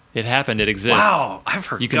 Yes, it happened. It exists. Wow, I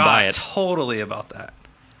forgot you can buy it. Totally about that.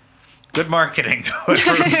 Good marketing.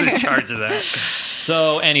 Whoever was in charge of that.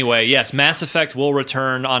 So anyway, yes, Mass Effect will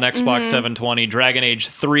return on Xbox 720. Dragon Age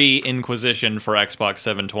 3 Inquisition for Xbox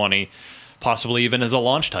 720. Possibly even as a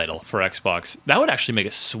launch title for Xbox. That would actually make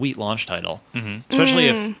a sweet launch title, especially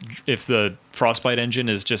if the Frostbite engine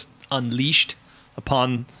is just unleashed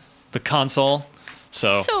upon the console.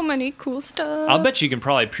 So many cool stuff. I'll bet you can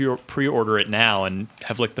probably pre-order it now and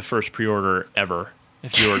have like the first pre-order ever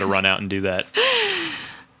if you were to run out and do that.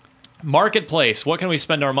 Marketplace. What can we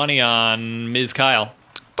spend our money on, Ms. Kyle?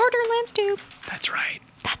 Borderlands 2. That's right.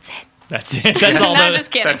 That's it. That's it. That's all. No, just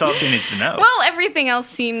kidding. That's all she needs to know. Well, everything else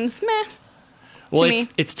seems meh. Well,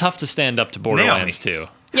 it's tough to stand up to Borderlands 2.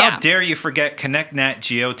 How dare you forget ConnectNet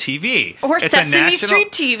Geo TV? Or Sesame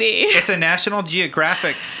Street TV. It's a National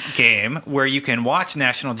Geographic game where you can watch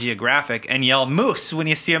National Geographic and yell moose when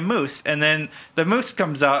you see a moose. And then the moose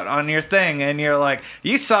comes out on your thing and you're like,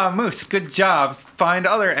 you saw a moose. Good job. Find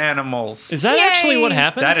other animals. Is that actually what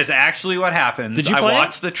happens? That is actually what happens. Did you play I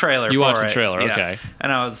watched the trailer You for watched the trailer, yeah. okay.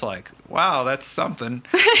 And I was like, wow, that's something.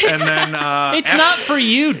 And then it's not for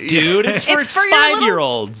you, dude. It's for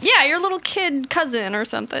 5-year-olds. Yeah, your little kid cousin or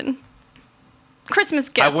something. Christmas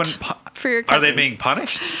gift for your cousins. Are they being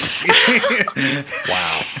punished?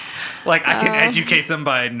 Wow. Like I can educate them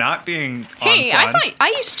by not being. Hey, on fun.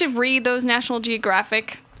 I used to read those National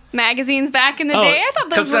Geographic magazines back in the day. I thought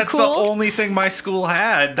those were that's cool. That's the only thing my school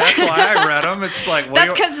had. That's why I read them. It's like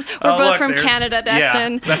that's because we're both from Canada,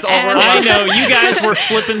 Destin. Yeah, that's all we're. I know you guys were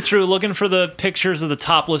flipping through looking for the pictures of the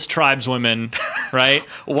topless tribeswomen, right?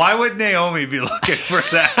 Why would Naomi be looking for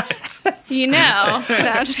that? You know, no,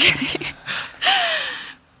 I'm just kidding.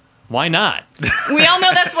 Why not? We all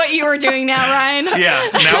know that's what you were doing now, Ryan. Yeah,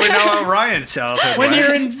 now we know how Ryan's childhood when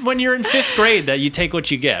you're in 5th grade, that you take what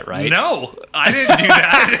you get, right? No, I didn't do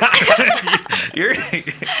that.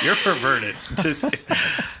 you're perverted. Just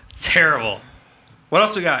terrible. What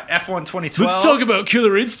else we got? F1 2012. Let's talk about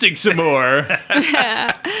Killer Instinct some more.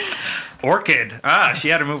 Orchid. She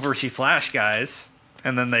had a move where she flashed guys,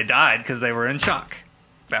 and then they died because they were in shock.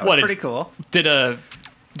 That was pretty cool.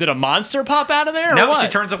 Did a monster pop out of there? No, or what? She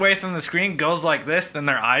turns away from the screen, goes like this, then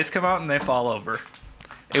their eyes come out and they fall over.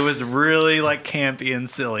 It was really like campy and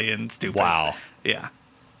silly and stupid. Wow. Yeah.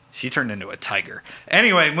 She turned into a tiger.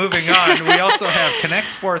 Anyway, moving on. We also have Connect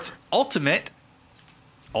Sports Ultimate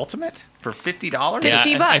for $50.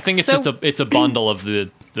 $50. I think it's it's a bundle of the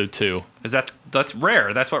two. That's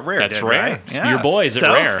Rare. That's what Rare did. That's Rare. Right? Yeah. Your boys at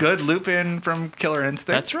Rare. Good Lupin from Killer Instinct.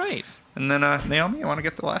 That's right. And then Naomi, you want to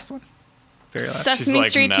get the last one? Very last. Sesame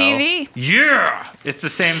Street TV. Yeah, it's the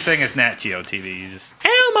same thing as Nat Geo TV. You just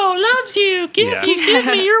Elmo loves you. Give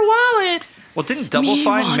me your wallet. Well, didn't Double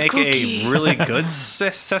Fine make a really good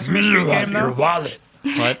Sesame Street game, though? Your wallet.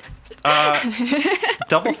 What?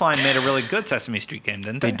 Double Fine made a really good Sesame Street game,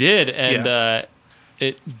 didn't they? They did, and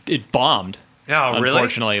it bombed. Oh, really?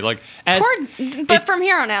 Unfortunately, like but from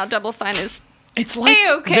here on out, Double Fine is. It's like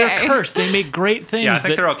they're cursed. They make great things. Yeah, I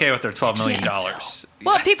think they're okay with their $12 million.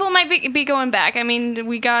 Well, people might be going back. I mean,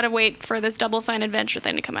 we gotta wait for this Double Fine Adventure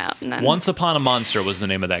thing to come out, and then Once Upon a Monster was the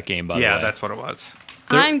name of that game, by the way. Yeah, that's what it was.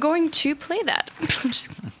 I'm going to play that.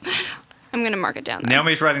 I'm gonna mark it down.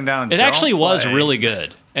 Naomi's writing down. It actually was really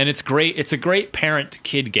good, and it's great. It's a great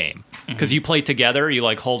parent-kid game because you play together. You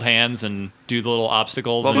like hold hands and do the little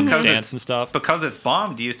obstacles and dance and stuff. Because it's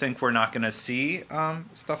bombed, do you think we're not going to see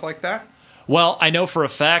stuff like that? Well, I know for a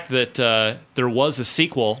fact that there was a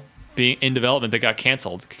sequel being in development that got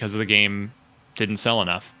canceled because the game didn't sell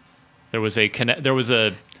enough. There was a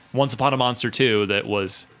Once Upon a Monster 2 that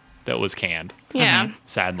was canned. Yeah.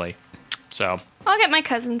 Sadly. So I'll get my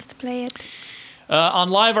cousins to play it. on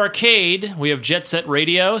Live Arcade, we have Jet Set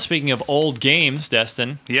Radio. Speaking of old games,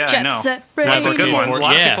 Destin. Yeah, Jet I know. Set That's a Radio. good one. A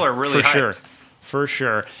lot of people are really for hyped. sure. For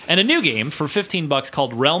sure. And a new game for $15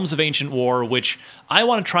 called Realms of Ancient War, which I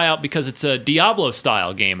want to try out because it's a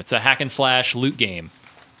Diablo-style game. It's a hack and slash loot game.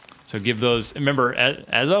 So give those... Remember,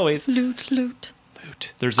 as always... Loot.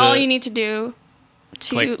 There's all you need to do to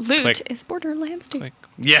click, loot click, is Borderlands 2. click.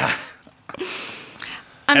 Yeah.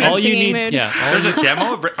 I'm And in all you singing need... mood. Yeah. There's a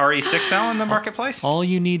demo of RE6 now in the marketplace. All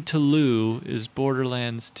you need to loo is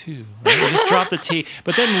Borderlands 2. Right? Just drop the T.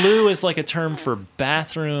 But then loo is like a term for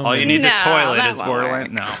bathroom. All you need No, the toilet that is won't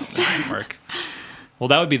Borderlands. No, that won't work. Well,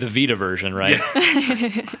 that would be the Vita version, right?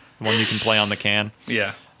 The one you can play on the can.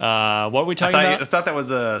 Yeah. What were we talking about? I thought that was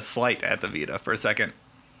a slight at the Vita for a second.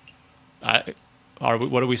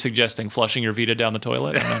 What are we suggesting? Flushing your Vita down the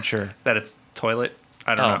toilet? I'm not sure. That it's toilet?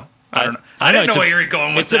 I don't know. I don't know. I didn't know where you were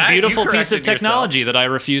going with it's that. It's a beautiful You piece of corrected technology that I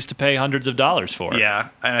refuse to pay hundreds of dollars for. Yeah,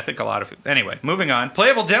 and I think a lot of people. Anyway, moving on.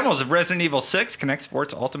 Playable demos of Resident Evil 6, Connect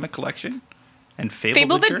Sports Ultimate Collection, and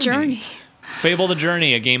Fable the Journey. Fable the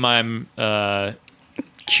Journey, a game I'm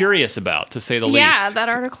curious about, to say the least. Yeah, that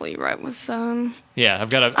article you wrote was. Yeah, I've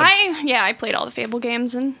got a. I played all the Fable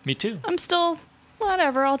games, and Me too. I'm still.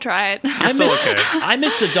 Whatever, I'll try it. I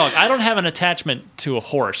miss the dog. I don't have an attachment to a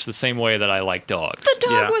horse the same way that I like dogs. The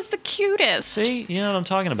dog was the cutest. See, you know what I'm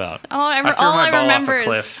talking about. All I I threw my ball remember off a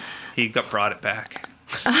cliff. He brought it back.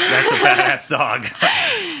 That's a badass dog.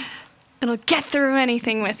 It'll get through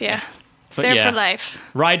anything with you. It's But there yeah. for life.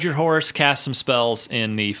 Ride your horse, cast some spells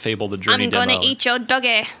in the Fable the Journey demo. I'm gonna eat your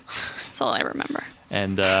doggy. That's all I remember.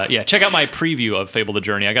 And check out my preview of Fable the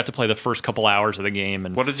Journey. I got to play the first couple hours of the game.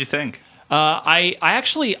 And What did you think?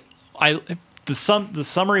 the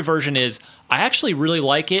summary version is I actually really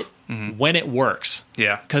like it when it works.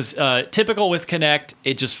 Yeah. Because typical with Kinect,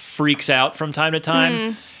 it just freaks out from time to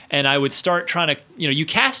time. And I would start trying to, you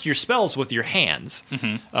cast your spells with your hands.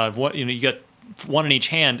 You got one in each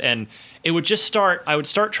hand, and it would just start. I would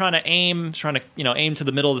start trying to aim to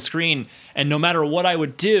the middle of the screen, and no matter what I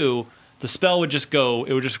would do, the spell would just go.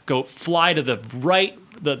 It would just go fly to the right,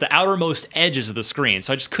 the outermost edges of the screen.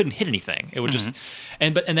 So I just couldn't hit anything. It would just,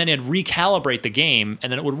 and then it'd recalibrate the game,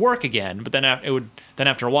 and then it would work again. But then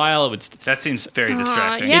after a while, it would. That seems very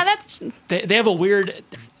distracting. Yeah, They have a weird.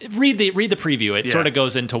 Read the preview. It sort of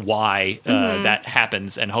goes into why that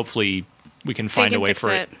happens, and hopefully we can find a way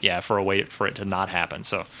for it. Yeah, for a way for it to not happen.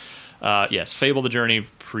 So, yes, Fable the Journey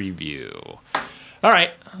preview. All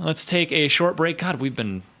right, let's take a short break. God, we've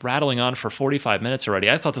been rattling on for 45 minutes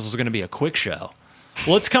already. I thought this was going to be a quick show.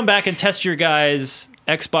 Well, let's come back and test your guys'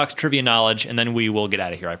 Xbox trivia knowledge, and then we will get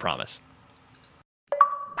out of here, I promise.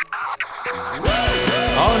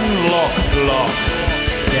 Unlock block.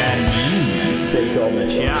 Can you take on the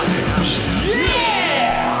challenge?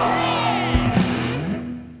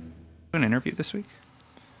 An interview this week?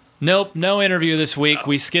 Nope, no interview this week.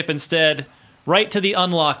 We skip instead right to the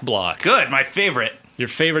unlock block. Good, my favorite. Your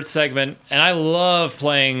favorite segment. And I love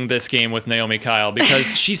playing this game with Naomi Kyle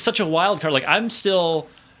because she's such a wild card. Like, I'm still,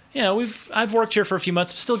 I've worked here for a few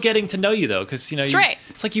months. I'm still getting to know you, though, because, right.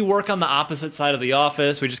 It's like you work on the opposite side of the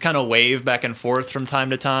office. We just kind of wave back and forth from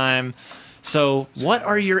time to time. So what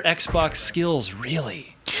are your Xbox skills, really?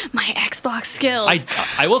 My Xbox skills.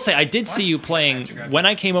 I will say, I did see you playing, when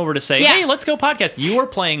I came over to say, hey, let's go podcast, you were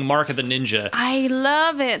playing Mark of the Ninja. I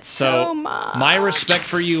love it so much. My respect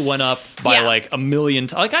for you went up by like a million.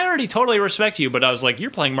 Like, I already totally respect you, but I was like,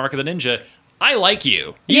 you're playing Mark of the Ninja. I like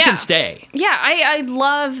you. You can stay. Yeah,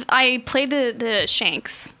 I played the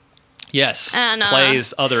Shanks. Yes, and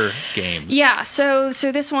plays other games. Yeah, so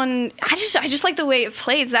this one, I just like the way it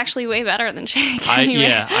plays. It's actually way better than Shake.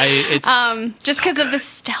 Anyway. It's just so because of the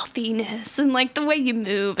stealthiness and like the way you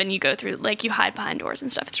move and you go through, like you hide behind doors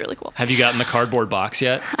and stuff. It's really cool. Have you gotten the cardboard box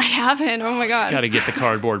yet? I haven't. Oh my god. Got to get the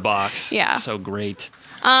cardboard box. Yeah, so great.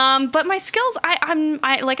 But my skills,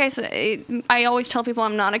 I like I said, I always tell people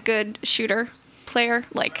I'm not a good shooter player.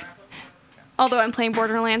 Like. Although I'm playing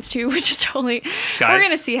Borderlands 2, which is totally... Guys, we're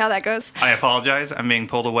going to see how that goes. I apologize. I'm being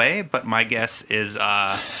pulled away, but my guess is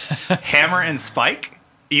Hammer and Spike,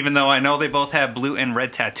 even though I know they both have blue and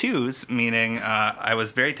red tattoos, meaning I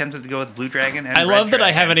was very tempted to go with Blue Dragon and I love that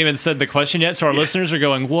I haven't even said the question yet, so our listeners are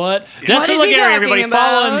going, what? Destin Legary, everybody.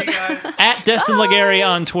 Follow him at Destin Legary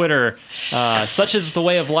on Twitter. Such is the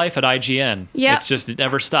way of life at IGN. Yep. It's just, it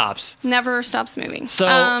never stops. Never stops moving.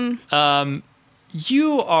 So,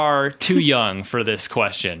 you are too young for this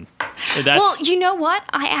question. Well, you know what?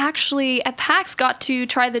 I actually, at PAX, got to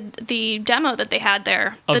try the demo that they had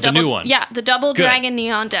there. The new one? Yeah, the Double Dragon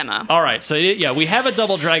Neon demo. All right, so we have a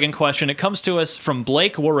Double Dragon question. It comes to us from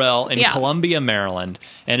Blake Worrell in Columbia, Maryland,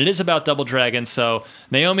 and it is about Double Dragon. So,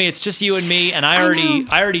 Naomi, it's just you and me, and I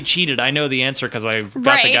already cheated. I know the answer because I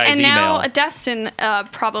got the guy's email. Now Destin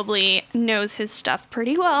probably knows his stuff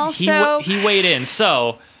pretty well. He weighed in.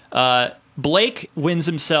 So, Blake wins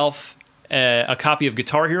himself a copy of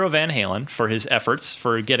Guitar Hero Van Halen for his efforts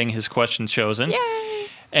for getting his question chosen. Yay!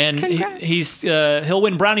 And he'll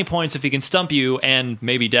win brownie points if he can stump you and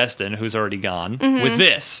maybe Destin, who's already gone, with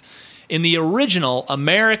this. In the original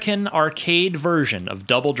American arcade version of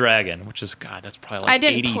Double Dragon, which is, God, that's probably like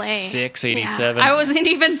 86, 87. I wasn't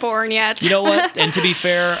even born yet. You know what? And to be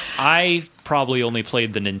fair, I probably only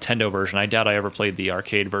played the Nintendo version. I doubt I ever played the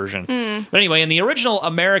arcade version. But anyway, in the original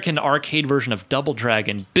American arcade version of Double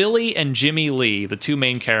Dragon, Billy and Jimmy Lee, the two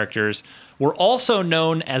main characters, were also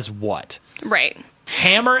known as what? Right.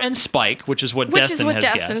 Hammer and Spike, which is what Destin has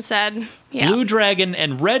guessed. Destin said. Yeah. Blue Dragon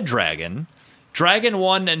and Red Dragon. Dragon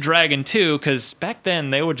 1 and Dragon 2, because back then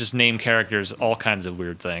they would just name characters all kinds of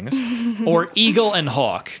weird things. Or Eagle and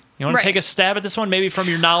Hawk. You want to take a stab at this one, maybe from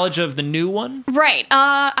your knowledge of the new one? Right.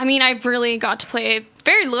 I mean, I really got to play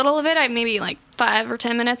very little of it. Maybe like 5 or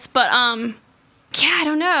 10 minutes. But, yeah, I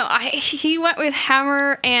don't know. He went with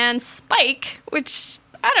Hammer and Spike, which,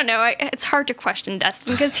 I don't know. It's hard to question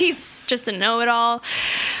Destin because he's just a know-it-all.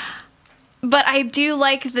 But I do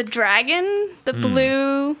like the dragon, the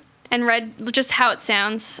blue and red, just how it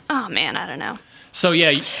sounds. Oh, man, I don't know. So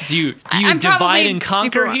yeah, do you divide and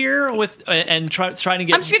conquer here with and trying to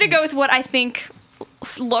get? I'm just gonna go with what I think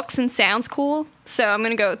looks and sounds cool. So I'm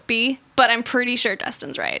gonna go with B. But I'm pretty sure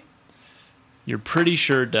Destin's right. You're pretty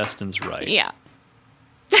sure Destin's right. Yeah.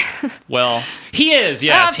 Well, he is.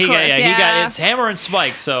 Yes, he got it's Hammer and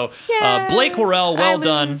Spike. So Blake Worrell, well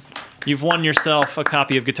done. You've won yourself a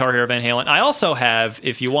copy of Guitar Hero Van Halen. I also have,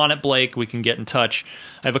 if you want it, Blake, we can get in touch.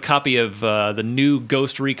 I have a copy of the new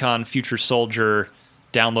Ghost Recon Future Soldier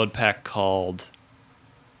download pack called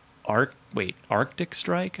Arctic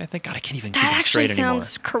Strike, I think. God, I can't even keep it straight anymore. That actually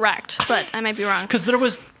sounds correct, but I might be wrong. Because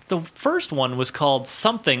the first one was called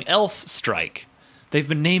Something Else Strike. They've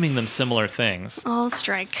been naming them similar things. Oh,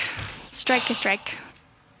 strike. Strike.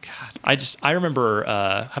 God, I remember,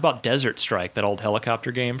 how about Desert Strike, that old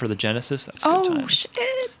helicopter game for the Genesis? That was good times.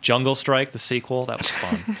 Shit. Jungle Strike, the sequel, that was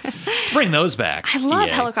fun. Let's bring those back. I love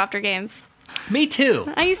helicopter games. Me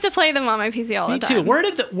too. I used to play them on my PC all the time. Me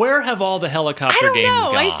too. Where have all the helicopter games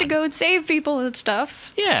gone? I used to go and save people and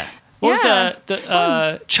stuff. Yeah. What was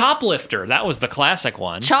Choplifter? That was the classic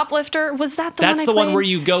one. Choplifter? Was that the one I played? That's the one where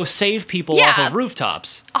you go save people off of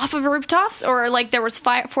rooftops. Off of rooftops? Or like there was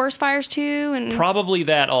forest fires too? And probably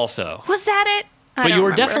that also. Was that it? But you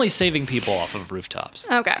were definitely saving people off of rooftops.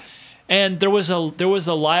 Okay. And there was a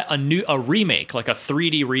remake, like a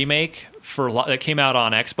 3D remake that came out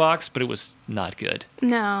on Xbox, but it was not good.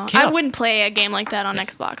 No, I wouldn't play a game like that on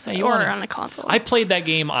Xbox or on a console. I played that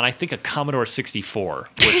game on, I think, a Commodore 64,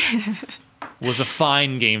 which was a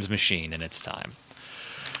fine games machine in its time.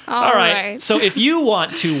 All right. So if you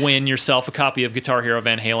want to win yourself a copy of Guitar Hero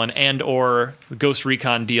Van Halen and or Ghost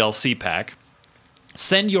Recon DLC pack,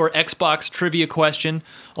 send your Xbox trivia question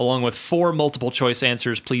along with 4 multiple choice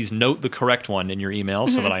answers. Please note the correct one in your email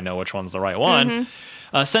so that I know which one's the right one.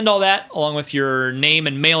 Send all that along with your name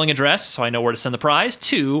and mailing address so I know where to send the prize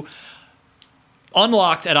to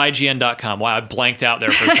unlocked@ign.com. Wow, I blanked out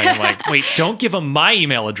there for a second. I'm like, wait, don't give them my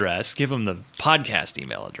email address. Give them the podcast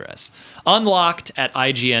email address.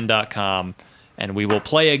 Unlocked@ign.com. And we will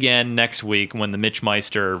play again next week when the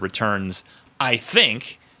Mitchmeister returns, I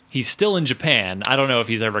think. He's still in Japan. I don't know if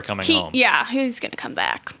he's ever coming home. Yeah, he's going to come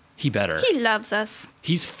back. He better. He loves us.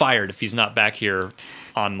 He's fired if he's not back here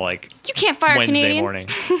on like You can't fire a Wednesday Canadian. morning.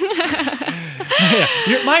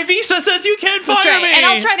 My visa says you can't fire That's right. me. And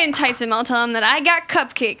I'll try to entice him. I'll tell him that I got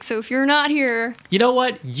cupcakes, so if you're not here... You know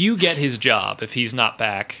what? You get his job if he's not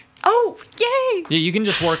back. Oh, yay! Yeah, you can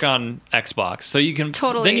just work on Xbox. So you can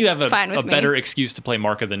Totally then you have fine a with me. better excuse to play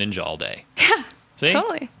Mark of the Ninja all day. See?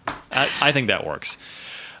 Totally. I think that works.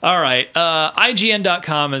 All right.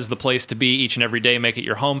 IGN.com is the place to be each and every day. Make it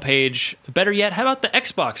your homepage. Better yet, how about the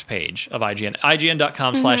Xbox page of IGN?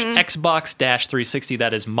 IGN.com/Xbox-360.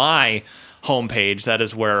 That is my homepage. That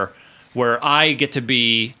is where I get to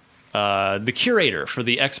be the curator for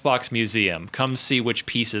the Xbox Museum. Come see which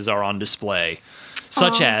pieces are on display.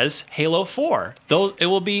 Such as Halo 4. There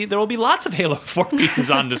will be lots of Halo 4 pieces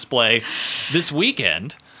on display this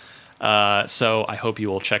weekend. So I hope you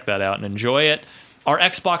will check that out and enjoy it. Our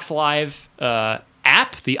Xbox Live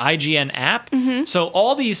app, the IGN app. So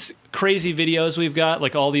all these crazy videos we've got,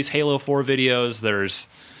 like all these Halo 4 videos, there's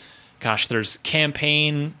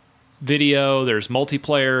campaign video, there's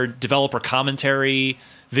multiplayer developer commentary,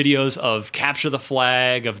 videos of capture the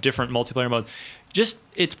flag, of different multiplayer modes.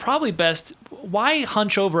 It's probably best, why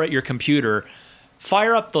hunch over at your computer,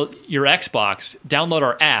 fire up your Xbox, download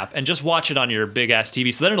our app, and just watch it on your big-ass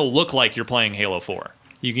TV, so then it'll look like you're playing Halo 4.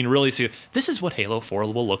 You can really see, this is what Halo 4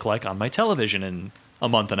 will look like on my television in a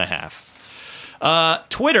month and a half.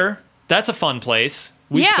 Twitter, that's a fun place.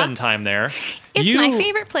 We spend time there. It's my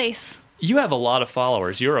favorite place. You have a lot of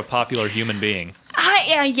followers. You're a popular human being.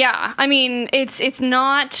 Yeah. I mean, it's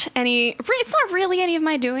not really any of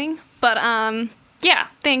my doing, but yeah,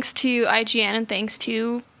 thanks to IGN and thanks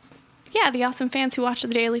to the awesome fans who watch the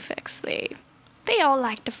Daily Fix. They all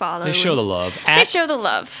like to follow. They show the love. They show the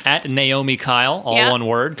love. At Naomi Kyle, all one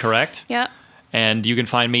word, correct? Yep. And you can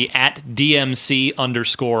find me at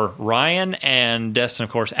DMC_Ryan, and Destin, of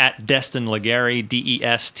course, at Destin Legary,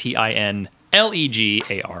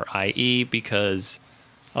 DestinLegarie, because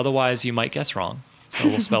otherwise you might guess wrong. So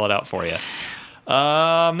we'll spell it out for you.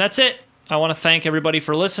 That's it. I want to thank everybody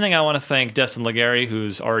for listening. I want to thank Destin Legary,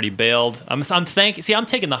 who's already bailed. I'm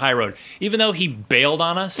taking the high road. Even though he bailed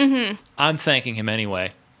on us, I'm thanking him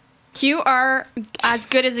anyway. You are as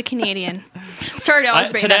good as a Canadian. Sorry to always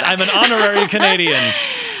bring today, that up. I'm an honorary Canadian.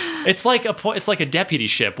 It's like a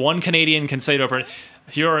deputyship. One Canadian can say to a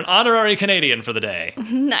 "You're an honorary Canadian for the day."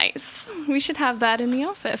 Nice. We should have that in the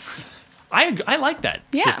office. I like that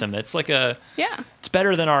system. It's like it's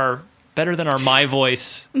better than our My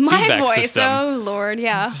Voice feedback system. Oh Lord,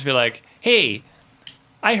 yeah. Just be like, hey,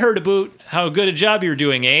 I heard about how good a job you're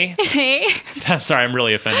doing, eh? Hey. Sorry, I'm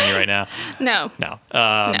really offending you right now. No. No.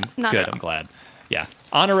 No, not good. at all. I'm glad. Yeah,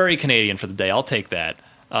 honorary Canadian for the day. I'll take that.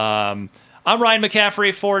 I'm Ryan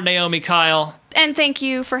McCaffrey for Naomi Kyle. And thank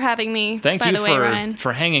you for having me. Thank by you the way, Ryan.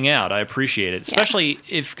 for hanging out. I appreciate it, especially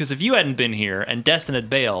because if you hadn't been here and Destin had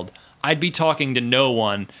bailed, I'd be talking to no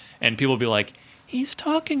one, and people would be like, he's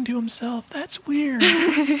talking to himself. That's weird.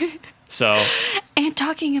 So. And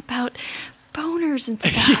talking about boners and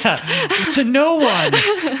stuff. Yeah, to no one.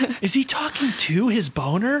 Is he talking to his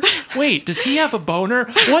boner? Wait, does he have a boner?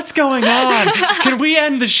 What's going on? Can we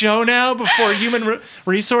end the show now before Human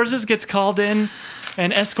Resources gets called in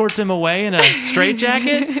and escorts him away in a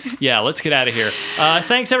straitjacket? Yeah, let's get out of here.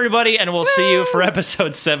 Thanks, everybody, and we'll see you for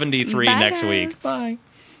episode 73 Bye, next guys. week. Bye.